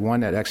inherited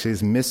one that actually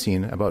is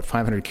missing about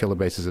 500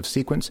 kilobases of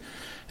sequence,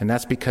 and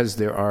that's because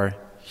there are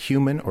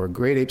human or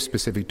great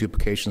ape-specific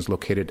duplications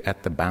located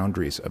at the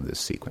boundaries of this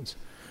sequence.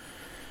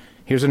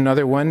 Here's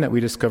another one that we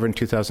discovered in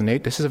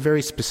 2008. This is a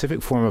very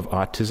specific form of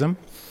autism.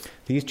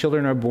 These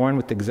children are born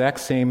with the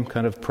exact same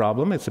kind of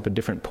problem. It's a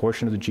different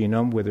portion of the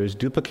genome where there's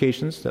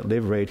duplications that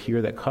live right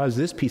here that cause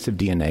this piece of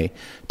DNA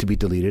to be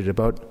deleted,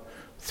 about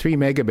 3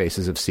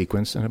 megabases of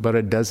sequence and about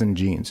a dozen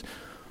genes.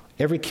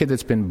 Every kid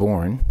that's been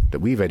born, that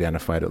we've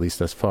identified at least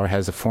thus far,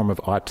 has a form of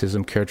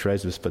autism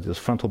characterized by this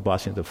frontal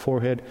bossing of the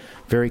forehead,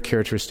 very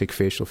characteristic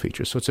facial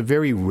features. So it's a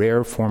very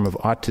rare form of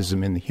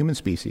autism in the human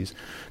species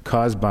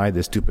caused by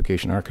this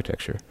duplication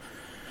architecture.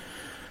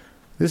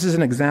 This is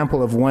an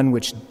example of one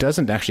which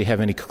doesn't actually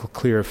have any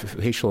clear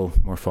facial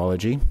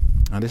morphology.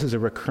 This is a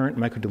recurrent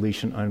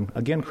microdeletion on,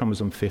 again,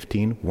 chromosome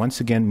 15,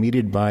 once again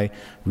mediated by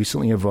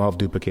recently evolved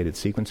duplicated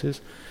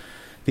sequences.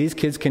 These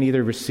kids can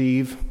either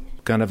receive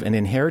kind of an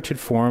inherited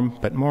form,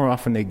 but more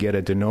often they get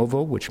a de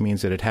novo, which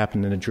means that it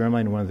happened in a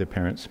germline in one of their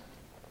parents.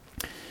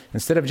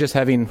 Instead of just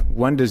having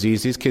one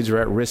disease, these kids are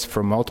at risk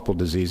for multiple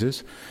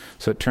diseases.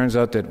 So it turns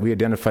out that we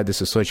identified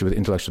this associated with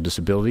intellectual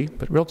disability,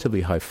 but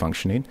relatively high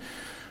functioning.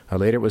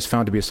 Later it was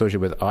found to be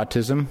associated with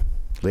autism.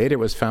 Later it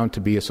was found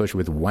to be associated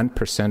with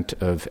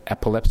 1% of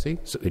epilepsy,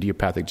 so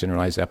idiopathic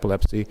generalized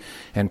epilepsy.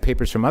 And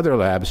papers from other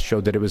labs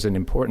showed that it was an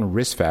important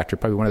risk factor,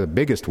 probably one of the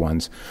biggest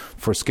ones,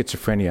 for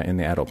schizophrenia in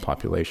the adult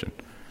population.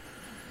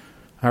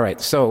 All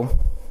right, so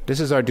this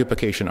is our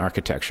duplication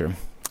architecture.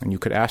 And you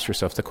could ask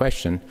yourself the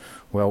question,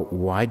 well,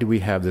 why do we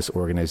have this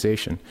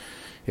organization?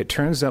 It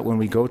turns out when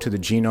we go to the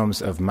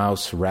genomes of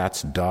mouse,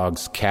 rats,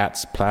 dogs,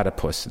 cats,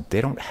 platypus,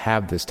 they don't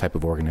have this type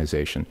of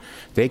organization.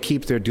 They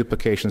keep their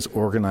duplications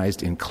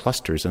organized in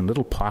clusters and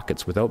little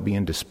pockets without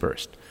being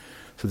dispersed.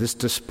 So this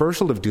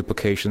dispersal of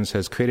duplications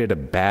has created a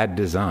bad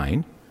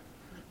design,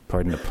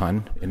 pardon the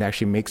pun. It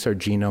actually makes our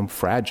genome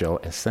fragile,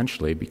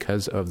 essentially,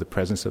 because of the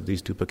presence of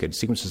these duplicated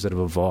sequences that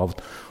have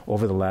evolved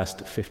over the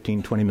last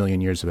 15, 20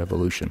 million years of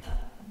evolution.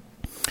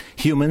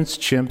 Humans,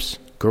 chimps,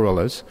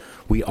 gorillas,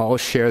 we all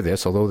share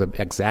this, although the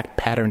exact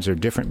patterns are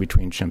different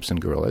between chimps and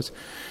gorillas.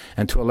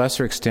 And to a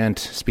lesser extent,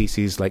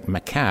 species like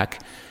macaque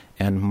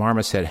and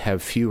marmoset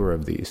have fewer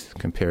of these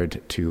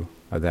compared to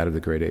that of the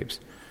great apes.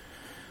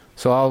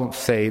 So I'll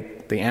say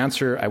the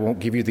answer, I won't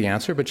give you the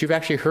answer, but you've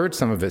actually heard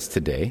some of this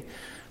today.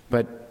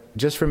 But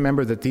just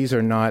remember that these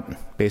are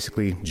not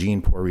basically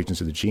gene-poor regions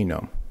of the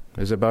genome.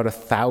 There's about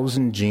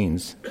 1,000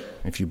 genes,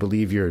 if you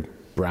believe your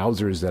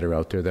browsers that are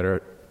out there, that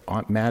are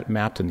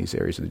mapped in these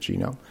areas of the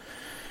genome.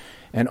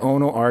 And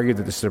Ono argued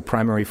that this is a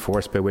primary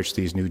force by which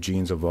these new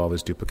genes evolve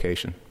as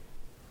duplication.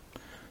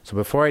 So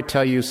before I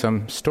tell you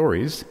some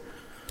stories,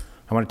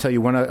 I want to tell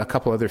you a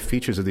couple other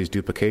features of these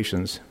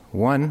duplications.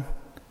 One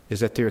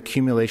is that their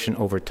accumulation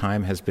over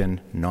time has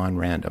been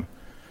non-random.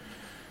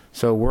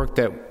 So work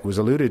that was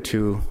alluded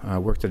to,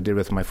 work that I did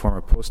with my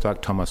former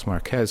postdoc, Thomas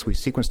Marquez, we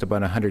sequenced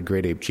about 100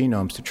 great ape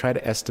genomes to try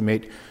to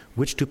estimate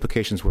which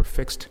duplications were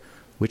fixed,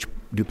 which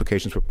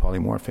duplications were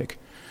polymorphic.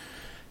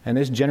 And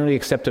this generally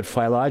accepted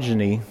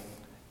phylogeny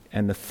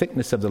and the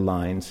thickness of the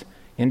lines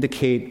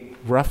indicate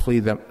roughly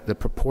the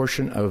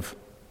proportion of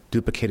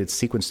duplicated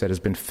sequence that has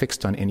been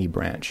fixed on any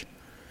branch.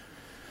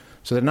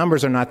 So the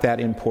numbers are not that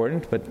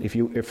important, but if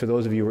for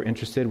those of you who are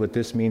interested, what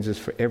this means is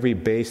for every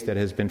base that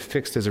has been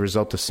fixed as a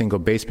result of single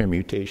base pair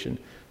mutation,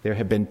 there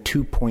have been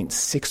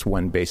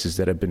 2.61 bases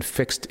that have been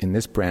fixed in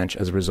this branch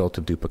as a result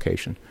of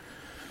duplication.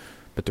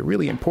 But the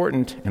really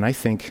important, and I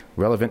think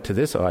relevant to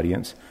this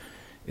audience,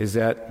 is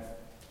that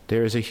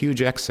there is a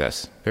huge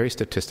excess, very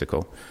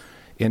statistical,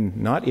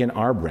 not in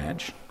our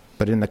branch,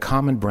 but in the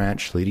common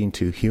branch leading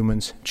to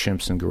humans,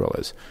 chimps, and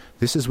gorillas.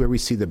 This is where we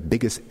see the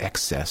biggest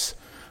excess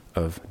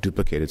of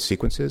duplicated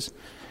sequences.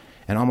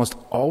 And almost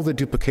all the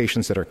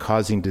duplications that are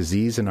causing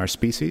disease in our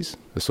species,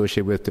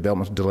 associated with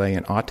developmental delay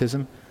and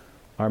autism,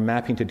 are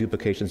mapping to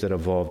duplications that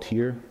evolved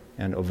here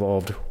and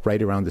evolved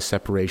right around the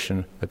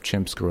separation of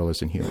chimps,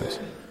 gorillas, and humans.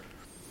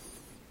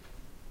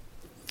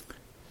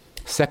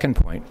 Second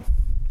point,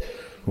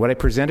 what I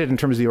presented in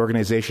terms of the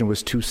organization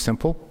was too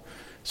simple.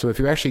 So if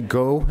you actually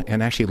go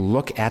and actually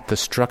look at the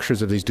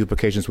structures of these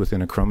duplications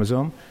within a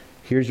chromosome,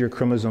 here's your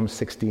chromosome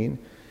 16.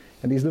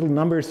 And these little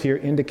numbers here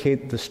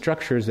indicate the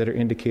structures that are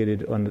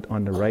indicated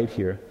on the right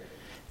here.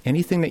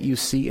 Anything that you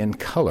see in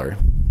color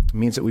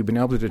means that we've been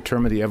able to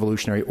determine the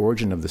evolutionary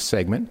origin of the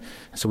segment.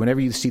 So whenever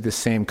you see the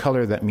same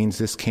color, that means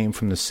this came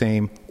from the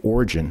same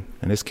origin,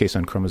 in this case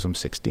on chromosome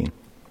 16.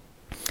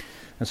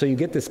 And so you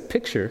get this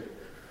picture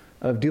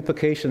of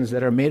duplications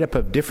that are made up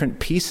of different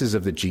pieces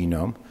of the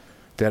genome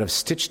that have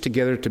stitched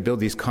together to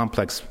build these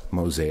complex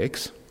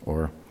mosaics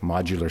or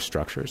modular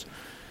structures.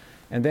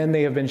 And then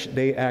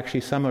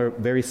some are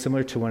very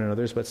similar to one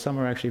another, but some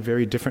are actually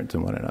very different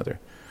than one another.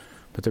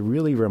 But the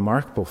really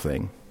remarkable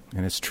thing,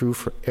 and it's true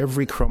for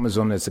every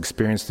chromosome that's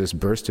experienced this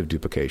burst of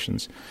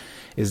duplications,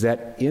 is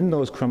that in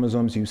those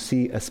chromosomes you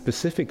see a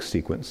specific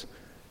sequence.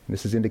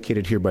 This is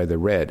indicated here by the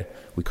red.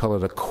 We call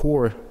it a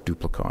core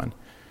duplicon.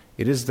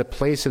 It is the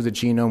place of the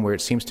genome where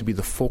it seems to be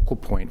the focal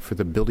point for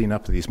the building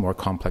up of these more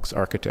complex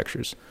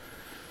architectures.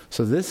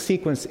 So this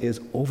sequence is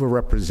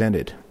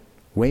overrepresented,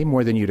 way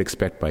more than you'd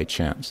expect by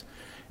chance.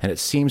 And it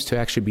seems to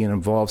actually be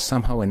involved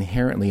somehow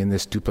inherently in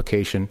this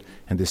duplication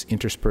and this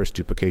interspersed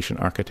duplication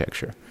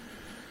architecture.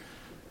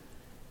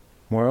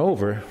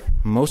 Moreover,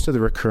 most of the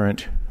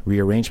recurrent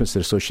rearrangements that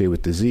are associated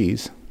with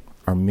disease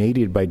are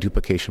mediated by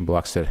duplication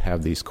blocks that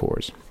have these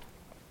cores.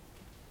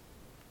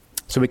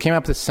 So we came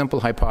up with this simple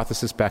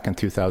hypothesis back in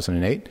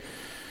 2008.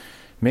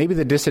 Maybe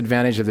the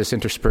disadvantage of this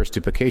interspersed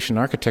duplication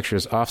architecture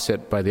is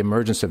offset by the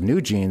emergence of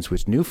new genes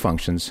with new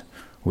functions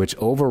which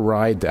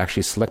override the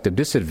actually selective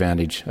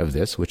disadvantage of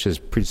this, which is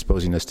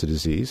predisposing us to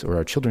disease, or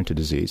our children to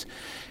disease,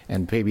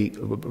 and maybe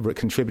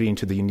contributing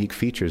to the unique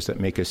features that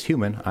make us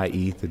human,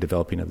 i.e. the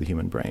developing of the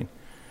human brain.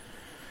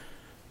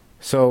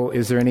 So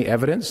is there any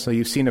evidence? So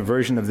you've seen a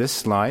version of this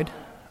slide.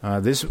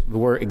 These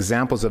were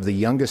examples of the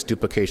youngest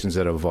duplications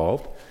that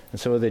evolved, and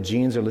so the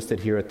genes are listed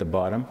here at the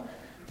bottom.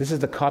 This is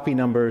the copy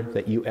number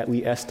that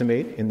we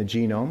estimate in the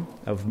genome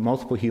of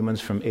multiple humans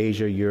from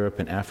Asia, Europe,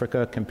 and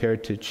Africa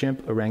compared to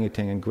chimp,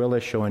 orangutan, and gorilla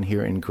shown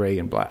here in gray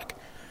and black.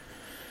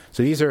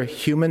 So these are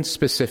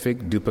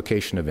human-specific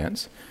duplication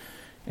events.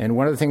 And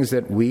one of the things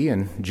that we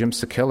and Jim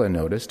Sakella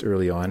noticed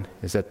early on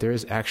is that there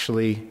is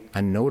actually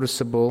a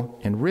noticeable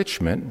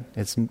enrichment.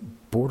 It's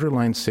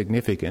borderline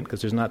significant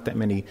because there's not that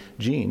many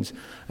genes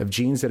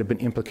that have been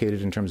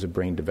implicated in terms of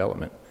brain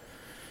development.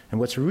 And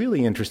what's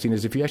really interesting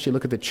is if you actually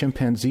look at the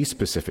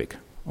chimpanzee-specific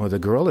or the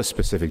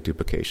gorilla-specific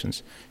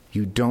duplications,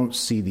 you don't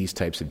see these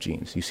types of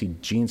genes. You see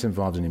genes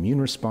involved in immune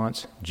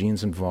response,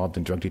 genes involved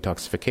in drug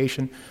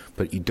detoxification,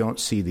 but you don't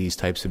see these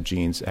types of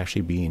genes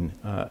actually being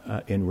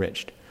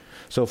enriched.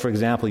 So, for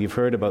example, you've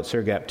heard about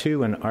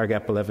SIRGAP2 and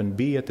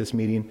RGAP11B at this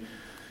meeting.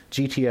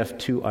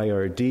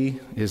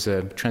 GTF2-IRD is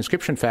a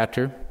transcription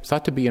factor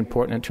thought to be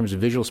important in terms of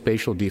visual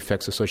spatial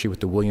defects associated with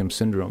the Williams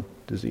syndrome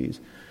disease.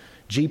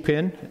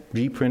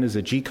 GPRIN is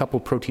a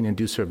G-coupled protein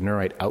inducer of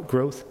neurite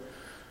outgrowth.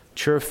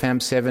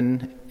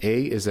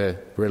 CHRFAM7A is a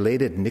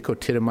related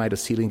nicotinamide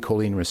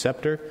acetylcholine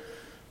receptor.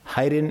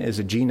 Hydin is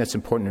a gene that's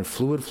important in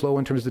fluid flow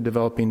in terms of the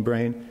developing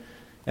brain.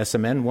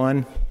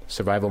 SMN1,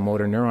 survival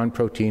motor neuron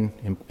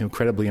protein,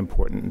 incredibly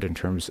important in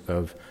terms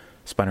of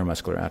spinal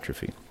muscular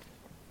atrophy.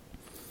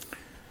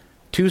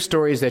 Two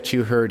stories that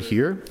you heard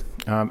here,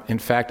 in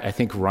fact, I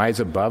think rise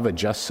above a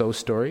just so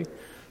story.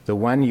 The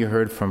one you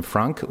heard from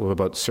Frank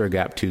about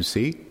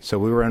SIRGAP2C. So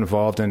we were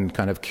involved in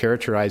kind of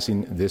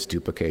characterizing this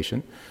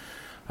duplication.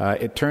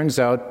 It turns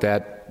out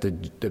that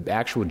the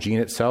actual gene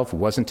itself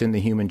wasn't in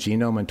the human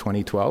genome in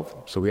 2012.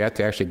 So we had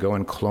to actually go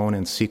and clone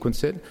and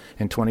sequence it.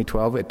 In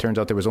 2012, it turns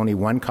out there was only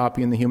one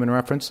copy in the human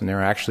reference, and there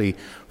are actually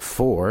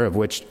 4, of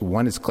which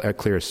one is a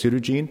clear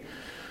pseudogene.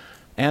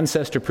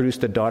 Ancestor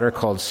produced a daughter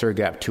called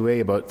SIRGAP2A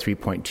about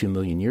 3.2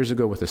 million years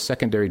ago with a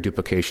secondary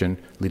duplication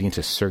leading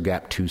to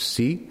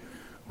SIRGAP2C,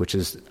 which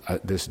is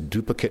this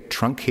duplicate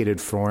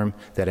truncated form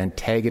that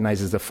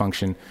antagonizes the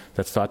function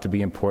that's thought to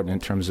be important in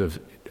terms of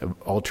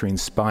altering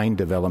spine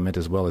development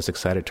as well as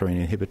excitatory and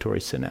inhibitory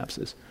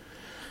synapses.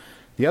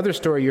 The other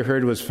story you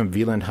heard was from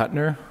Wieland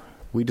Huttner.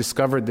 We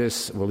discovered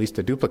this, well, at least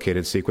a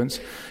duplicated sequence,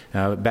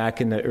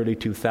 back in the early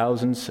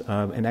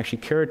 2000s and actually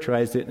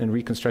characterized it and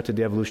reconstructed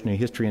the evolutionary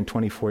history in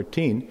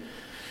 2014.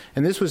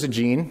 And this was a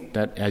gene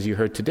that, as you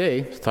heard today,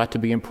 is thought to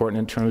be important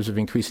in terms of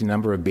increasing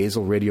number of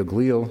basal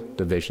radioglial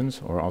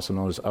divisions, or also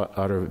known as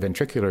outer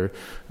ventricular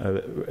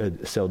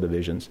cell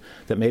divisions,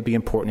 that may be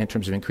important in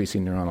terms of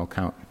increasing neuronal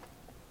count.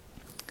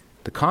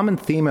 The common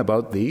theme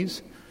about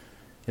these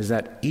is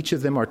that each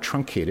of them are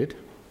truncated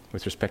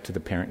with respect to the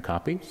parent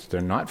copy, so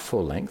they're not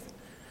full length.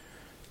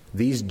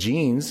 These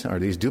genes, or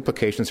these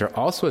duplications, are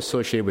also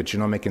associated with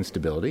genomic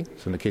instability.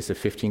 So in the case of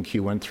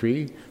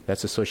 15q13,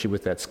 that's associated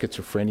with that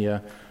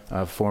schizophrenia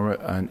form,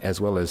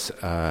 as well as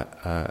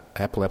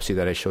epilepsy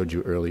that I showed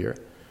you earlier.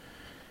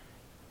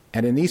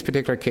 And in these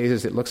particular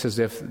cases, it looks as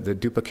if the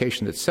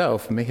duplication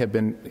itself may have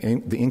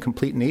been, the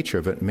incomplete nature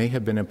of it may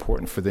have been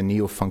important for the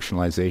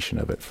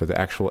neo-functionalization of it, for the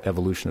actual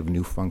evolution of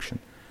new function.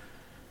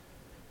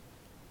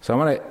 So I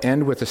want to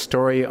end with a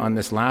story on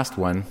this last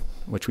one,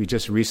 which we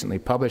just recently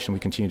published and we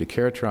continue to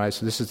characterize.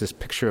 So this is this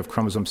picture of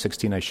chromosome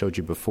 16 I showed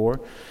you before.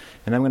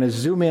 And I'm going to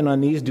zoom in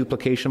on these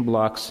duplication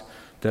blocks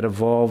that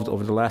evolved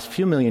over the last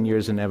few million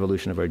years in the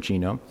evolution of our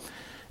genome.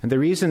 And the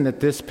reason that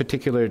this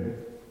particular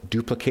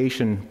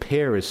duplication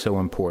pair is so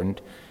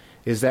important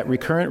is that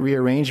recurrent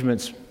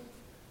rearrangements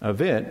of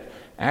it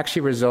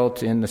actually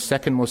result in the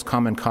second most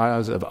common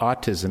cause of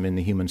autism in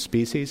the human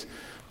species.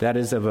 That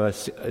is of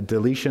a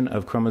deletion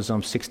of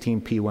chromosome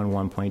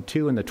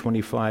 16p11.2 and the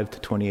 25 to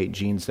 28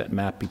 genes that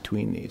map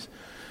between these.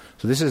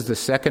 So this is the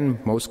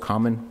second most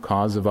common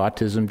cause of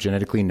autism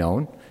genetically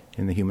known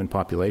in the human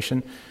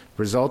population,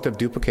 result of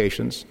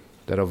duplications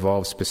that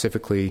evolved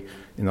specifically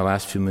in the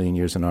last few million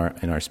years in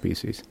our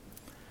species.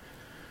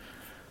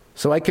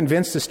 So I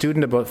convinced a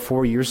student about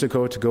 4 years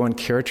ago to go and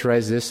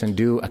characterize this and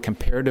do a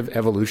comparative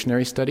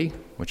evolutionary study,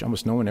 which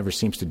almost no one ever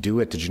seems to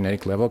do at the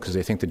genetic level because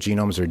they think the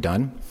genomes are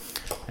done.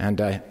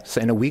 And so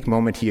in a weak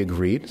moment, he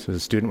agreed. So the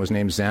student was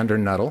named Xander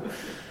Nuttall.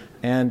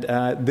 And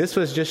this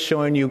was just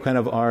showing you kind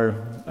of our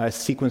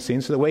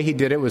sequencing. So the way he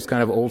did it was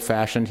kind of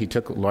old-fashioned. He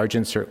took large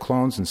insert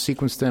clones and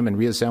sequenced them and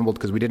reassembled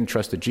because we didn't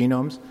trust the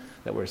genomes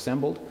that were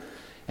assembled.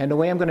 And the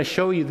way I'm going to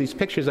show you these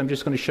pictures, I'm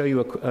just going to show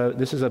you,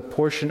 this is a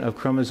portion of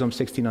chromosome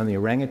 16 on the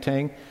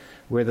orangutan,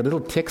 where the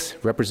little ticks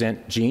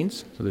represent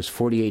genes. So there's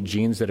 48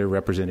 genes that are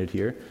represented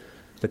here.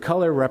 The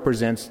color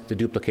represents the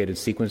duplicated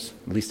sequence,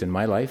 at least in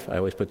my life. I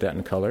always put that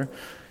in color.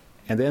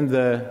 And then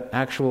the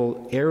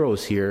actual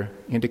arrows here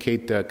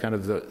indicate the kind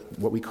of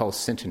what we call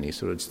synteny.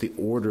 So it's the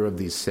order of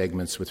these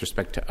segments with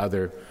respect to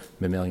other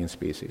mammalian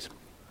species.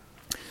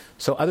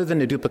 So other than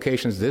the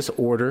duplications, this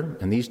order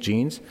and these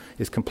genes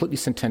is completely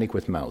syntenic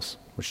with mouse,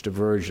 which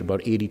diverged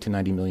about 80 to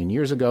 90 million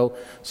years ago.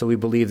 So we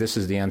believe this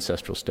is the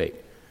ancestral state.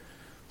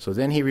 So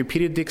then he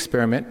repeated the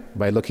experiment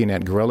by looking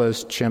at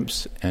gorillas,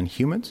 chimps, and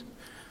humans.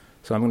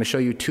 So I'm going to show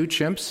you 2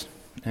 chimps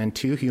and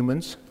 2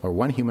 humans, or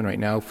 1 human right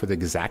now, for the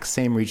exact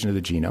same region of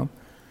the genome.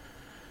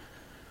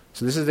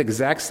 So this is the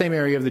exact same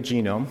area of the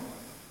genome.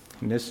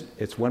 And it's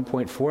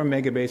 1.4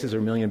 megabases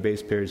or million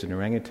base pairs in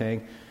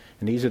orangutan.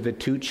 And these are the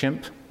 2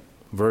 chimp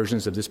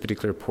versions of this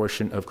particular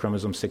portion of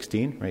chromosome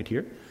 16 right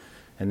here.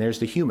 And there's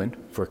the human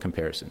for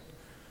comparison.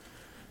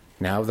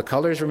 Now, the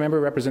colors, remember,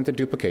 represent the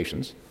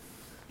duplications.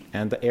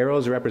 And the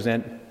arrows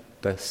represent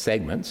the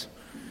segments.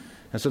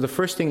 And so the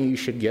first thing you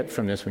should get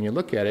from this when you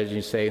look at it is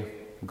you say,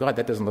 God,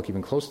 that doesn't look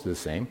even close to the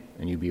same.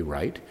 And you'd be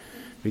right.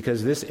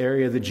 Because this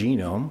area of the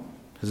genome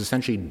has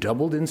essentially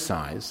doubled in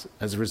size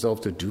as a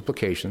result of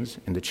duplications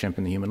in the chimp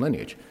and the human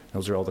lineage.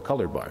 Those are all the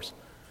colored bars.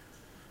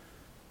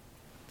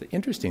 The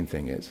interesting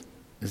thing is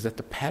that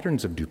the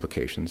patterns of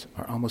duplications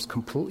are almost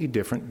completely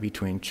different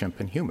between chimp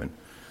and human.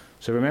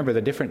 So remember,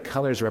 the different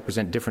colors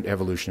represent different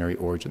evolutionary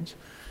origins.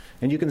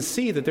 And you can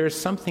see that there are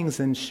some things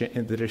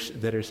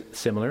that are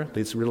similar.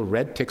 These little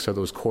red ticks are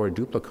those core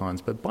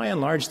duplicons, but by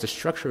and large, the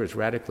structure is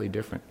radically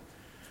different.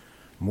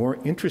 More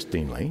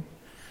interestingly,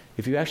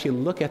 if you actually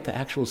look at the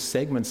actual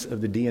segments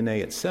of the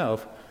DNA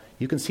itself,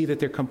 you can see that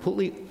they're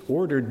completely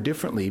ordered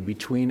differently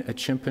between a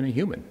chimp and a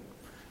human.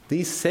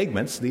 These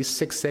segments, these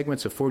 6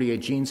 segments of 48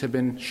 genes, have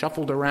been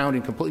shuffled around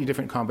in completely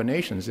different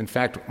combinations. In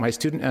fact, my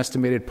student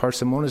estimated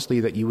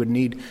parsimoniously that you would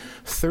need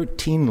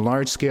 13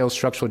 large-scale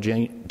structural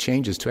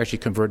changes to actually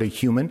convert a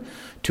human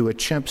to a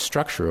chimp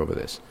structure over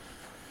this.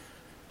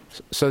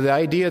 So the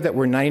idea that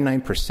we're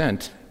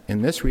 99%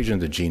 in this region of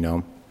the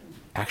genome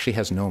actually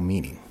has no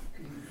meaning.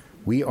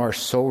 We are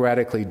so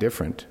radically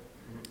different,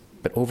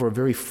 but over a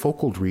very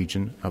focal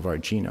region of our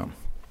genome.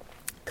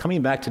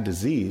 Coming back to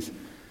disease,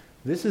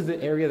 this is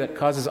the area that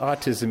causes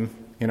autism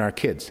in our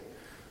kids.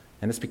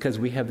 And it's because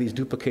we have these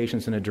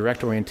duplications in a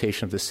direct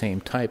orientation of the same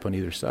type on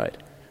either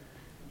side.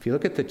 If you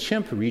look at the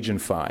chimp region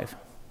 5,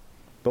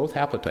 both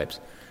haplotypes,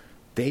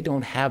 they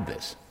don't have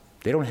this.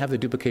 They don't have the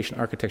duplication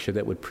architecture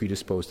that would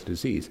predispose to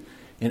disease.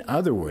 In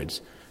other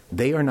words,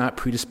 they are not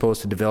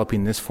predisposed to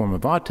developing this form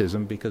of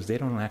autism because they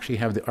don't actually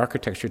have the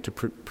architecture to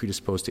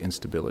predispose to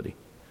instability.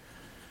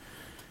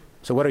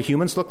 So what do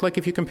humans look like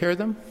if you compare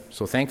them?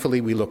 So thankfully,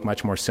 we look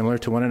much more similar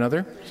to one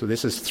another. So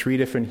this is 3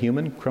 different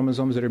human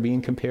chromosomes that are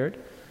being compared.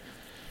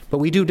 But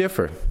we do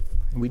differ.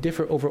 We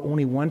differ over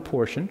only one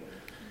portion.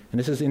 And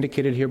this is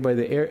indicated here by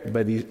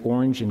these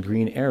orange and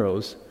green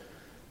arrows.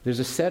 There's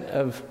a set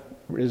of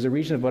is a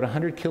region of about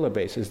 100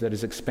 kilobases that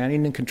is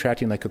expanding and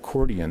contracting like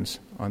accordions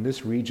on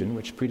this region,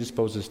 which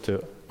predisposes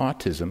to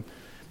autism.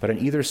 But on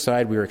either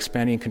side, we are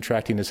expanding and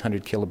contracting this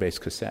 100 kilobase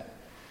cassette.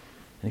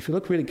 And if you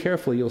look really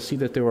carefully, you'll see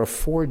that there are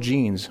 4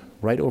 genes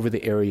right over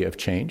the area of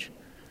change.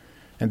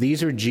 And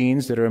these are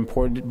genes that are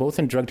important both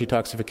in drug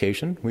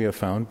detoxification, we have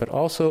found, but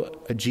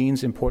also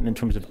genes important in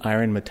terms of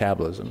iron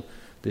metabolism.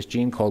 This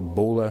gene called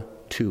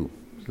BOLA2.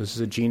 This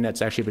is a gene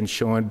that's actually been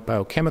shown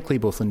biochemically,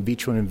 both in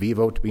vitro and in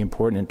vivo, to be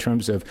important in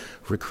terms of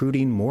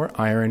recruiting more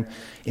iron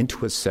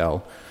into a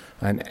cell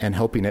and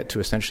helping it to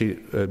essentially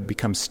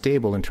become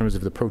stable in terms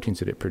of the proteins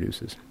that it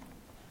produces.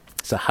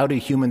 So how do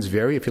humans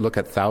vary if you look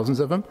at thousands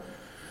of them?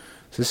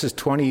 So this is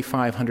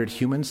 2,500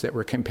 humans that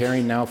we're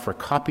comparing now for a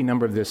copy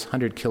number of this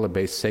 100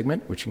 kilobase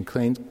segment, which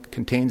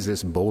contains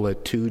this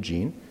BOLA2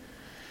 gene.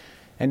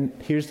 And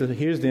here's the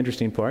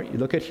interesting part. You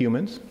look at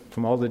humans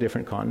from all the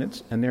different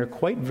continents, and they're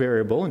quite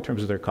variable in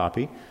terms of their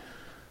copy,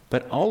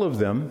 but all of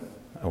them,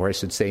 or I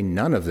should say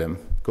none of them,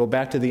 go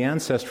back to the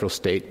ancestral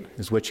state,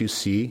 is what you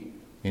see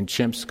in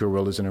chimps,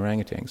 gorillas, and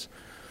orangutans.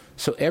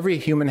 So every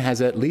human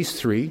has at least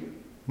 3.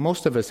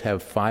 Most of us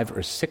have 5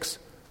 or 6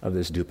 of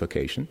this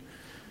duplication.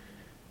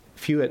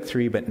 Few at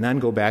 3, but none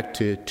go back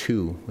to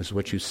 2, is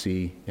what you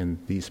see in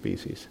these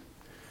species.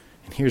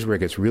 And here's where it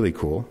gets really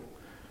cool.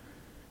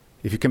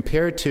 If you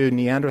compare it to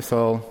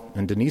Neanderthal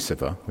and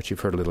Denisova, which you've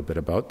heard a little bit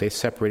about, they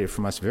separated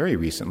from us very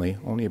recently,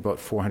 only about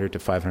 400 to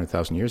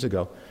 500,000 years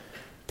ago.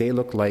 They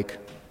look like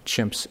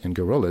chimps and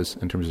gorillas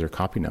in terms of their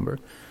copy number.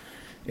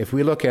 If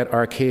we look at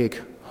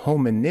archaic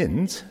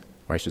hominins,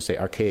 or I should say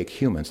archaic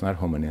humans, not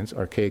hominins,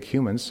 archaic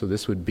humans, so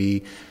this would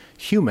be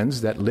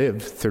humans that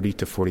lived 30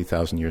 to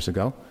 40,000 years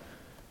ago,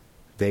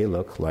 they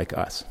look like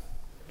us.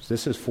 So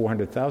this is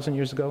 400,000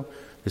 years ago,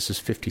 this is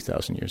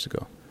 50,000 years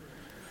ago.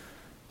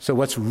 So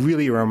what's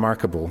really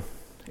remarkable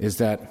is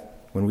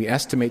that when we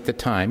estimate the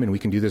time, and we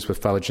can do this with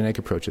phylogenetic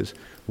approaches,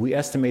 we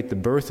estimate the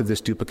birth of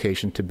this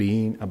duplication to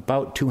being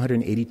about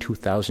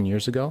 282,000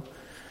 years ago.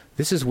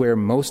 This is where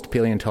most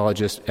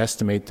paleontologists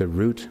estimate the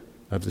root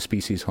of the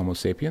species Homo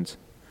sapiens.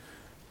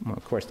 Well,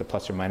 of course, the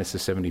plus or minus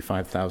is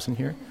 75,000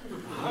 here.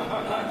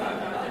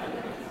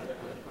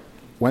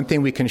 One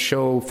thing we can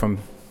show from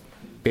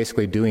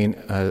basically doing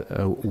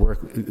work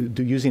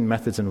using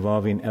methods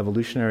involving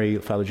evolutionary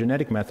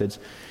phylogenetic methods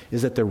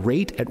is that the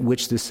rate at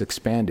which this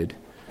expanded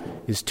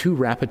is too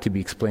rapid to be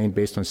explained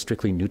based on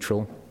strictly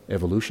neutral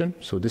evolution.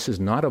 So this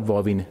is not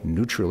evolving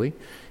neutrally.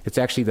 It's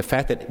actually the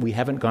fact that we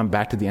haven't gone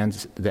back to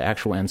the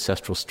actual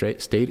ancestral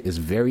state is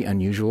very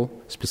unusual,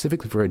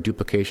 specifically for a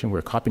duplication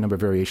where copy number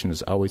variation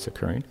is always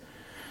occurring.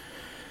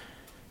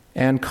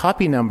 And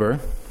copy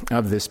number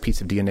of this piece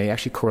of DNA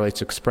actually correlates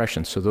to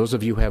expression. So those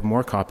of you who have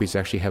more copies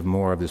actually have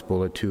more of this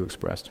BOLA2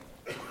 expressed.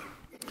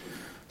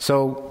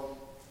 So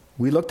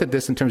we looked at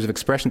this in terms of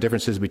expression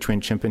differences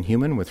between chimp and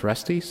human with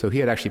Rusty. So he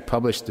had actually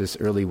published this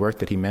early work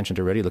that he mentioned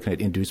already, looking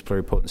at induced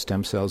pluripotent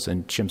stem cells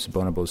in chimps,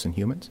 bonobos, and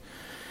humans.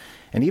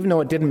 And even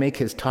though it didn't make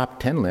his top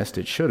 10 list,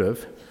 it should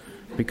have,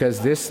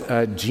 because this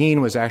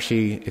gene was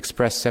actually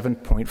expressed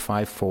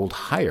 7.5-fold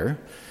higher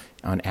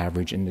on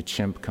average in the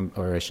chimp,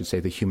 or I should say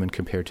the human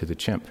compared to the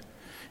chimp.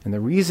 And the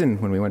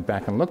reason when we went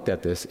back and looked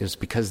at this is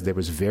because there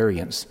was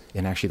variance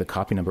in actually the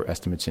copy number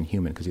estimates in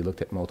human, because he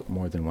looked at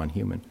more than one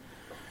human.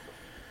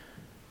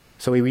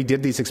 So we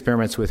redid these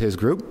experiments with his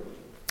group,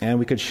 and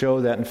we could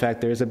show that, in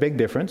fact, there is a big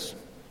difference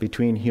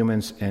between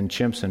humans and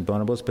chimps and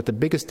bonobos, but the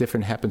biggest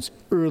difference happens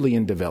early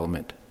in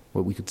development,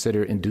 what we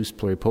consider induced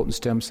pluripotent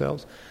stem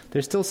cells.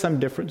 There's still some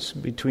difference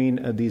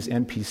between these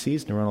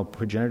NPCs, neuronal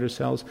progenitor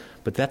cells,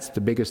 but that's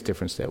the biggest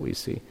difference that we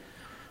see.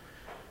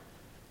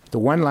 The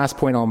one last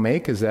point I'll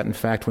make is that, in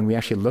fact, when we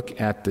actually look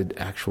at the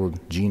actual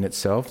gene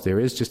itself, there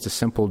is just a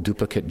simple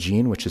duplicate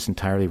gene which is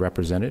entirely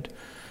represented.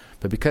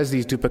 But because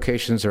these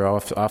duplications are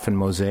often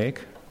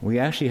mosaic, we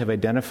actually have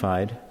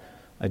identified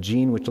a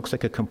gene which looks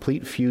like a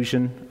complete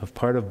fusion of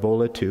part of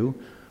BOLA2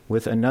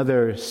 with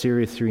another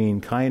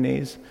serothrine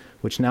kinase,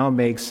 which now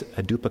makes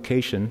a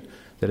duplication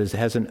that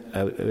has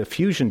a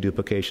fusion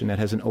duplication that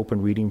has an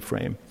open reading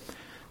frame.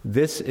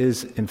 This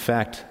is, in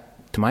fact,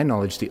 to my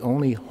knowledge, the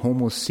only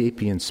Homo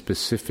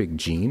sapiens-specific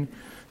gene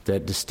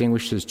that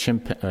distinguishes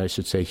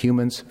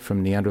humans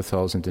from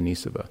Neanderthals and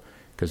Denisova,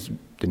 because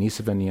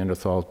Denisova and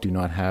Neanderthal do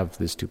not have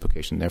this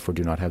duplication, therefore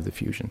do not have the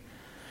fusion.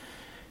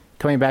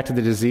 Coming back to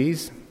the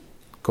disease,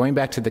 going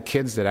back to the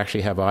kids that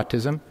actually have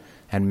autism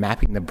and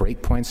mapping the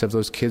breakpoints of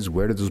those kids,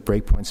 where do those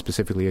breakpoints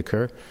specifically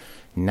occur?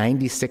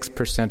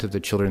 96% of the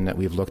children that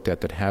we've looked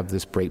at that have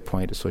this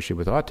breakpoint associated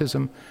with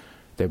autism,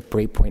 their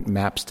breakpoint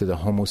maps to the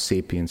Homo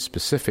sapiens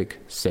specific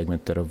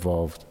segment that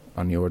evolved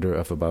on the order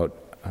of about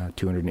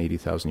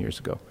 280,000 years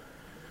ago.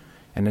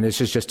 And then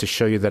this is just to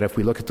show you that if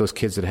we look at those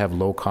kids that have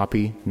low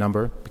copy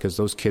number, because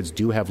those kids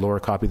do have lower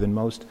copy than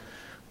most,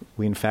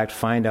 we in fact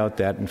find out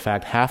that in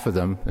fact half of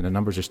them, and the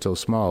numbers are still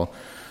small,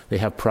 they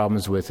have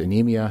problems with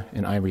anemia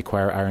and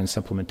require iron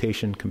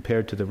supplementation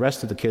compared to the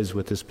rest of the kids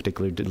with this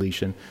particular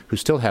deletion who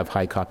still have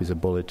high copies of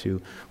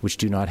BOLA2, which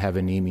do not have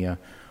anemia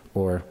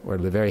or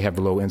have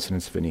low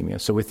incidence of anemia.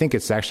 So we think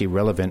it's actually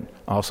relevant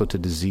also to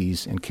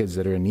disease in kids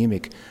that are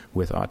anemic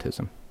with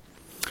autism.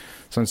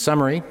 So in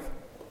summary,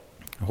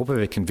 I hope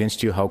I've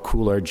convinced you how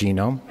cool our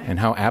genome and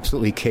how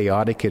absolutely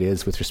chaotic it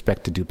is with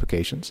respect to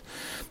duplications,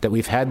 that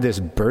we've had this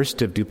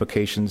burst of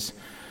duplications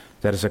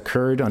that has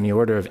occurred on the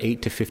order of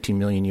 8 to 15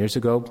 million years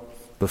ago,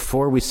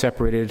 before we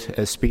separated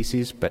as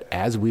species, but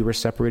as we were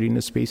separating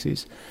as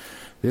species.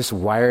 This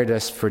wired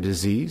us for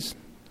disease,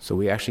 so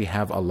we actually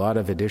have a lot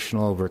of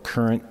additional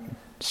recurrent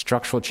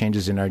structural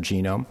changes in our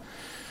genome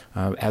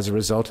as a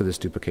result of this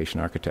duplication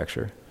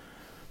architecture.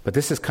 But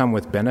this has come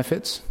with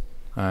benefits,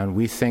 and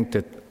we think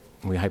that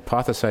we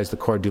hypothesize the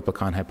core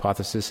duplicon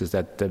hypothesis is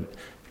that the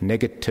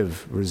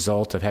negative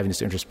result of having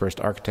this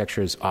interspersed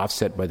architecture is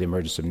offset by the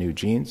emergence of new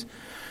genes.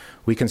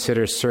 We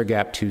consider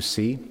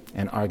SIRGAP2C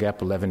and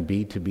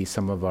RGAP11B to be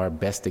some of our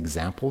best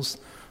examples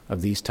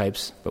of these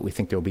types, but we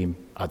think there will be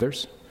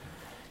others.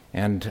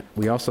 And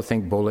we also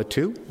think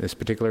BOLA2 is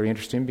particularly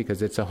interesting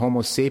because it's a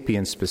Homo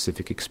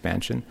sapiens-specific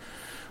expansion,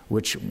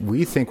 which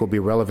we think will be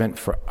relevant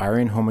for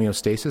iron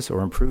homeostasis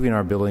or improving our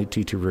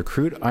ability to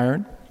recruit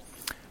iron,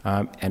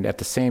 and at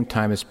the same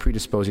time is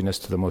predisposing us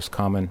to the most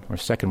common or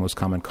second most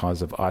common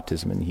cause of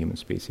autism in the human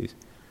species.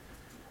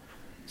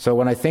 So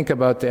when I think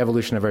about the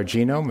evolution of our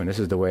genome, and this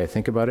is the way I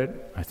think about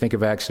it, I think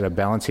of actually a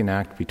balancing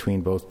act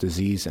between both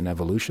disease and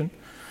evolution.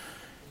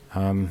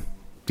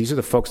 These are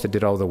the folks that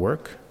did all the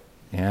work,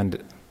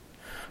 and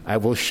I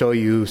will show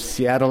you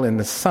Seattle in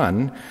the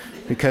sun,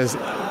 because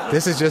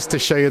this is just to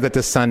show you that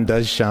the sun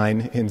does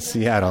shine in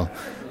Seattle.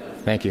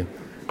 Thank you.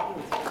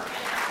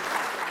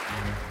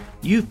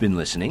 You've been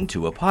listening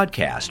to a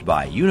podcast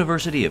by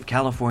University of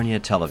California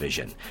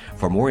Television.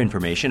 For more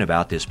information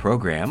about this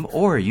program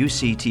or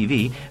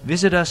UCTV,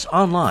 visit us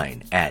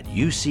online at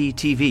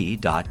uctv.tv.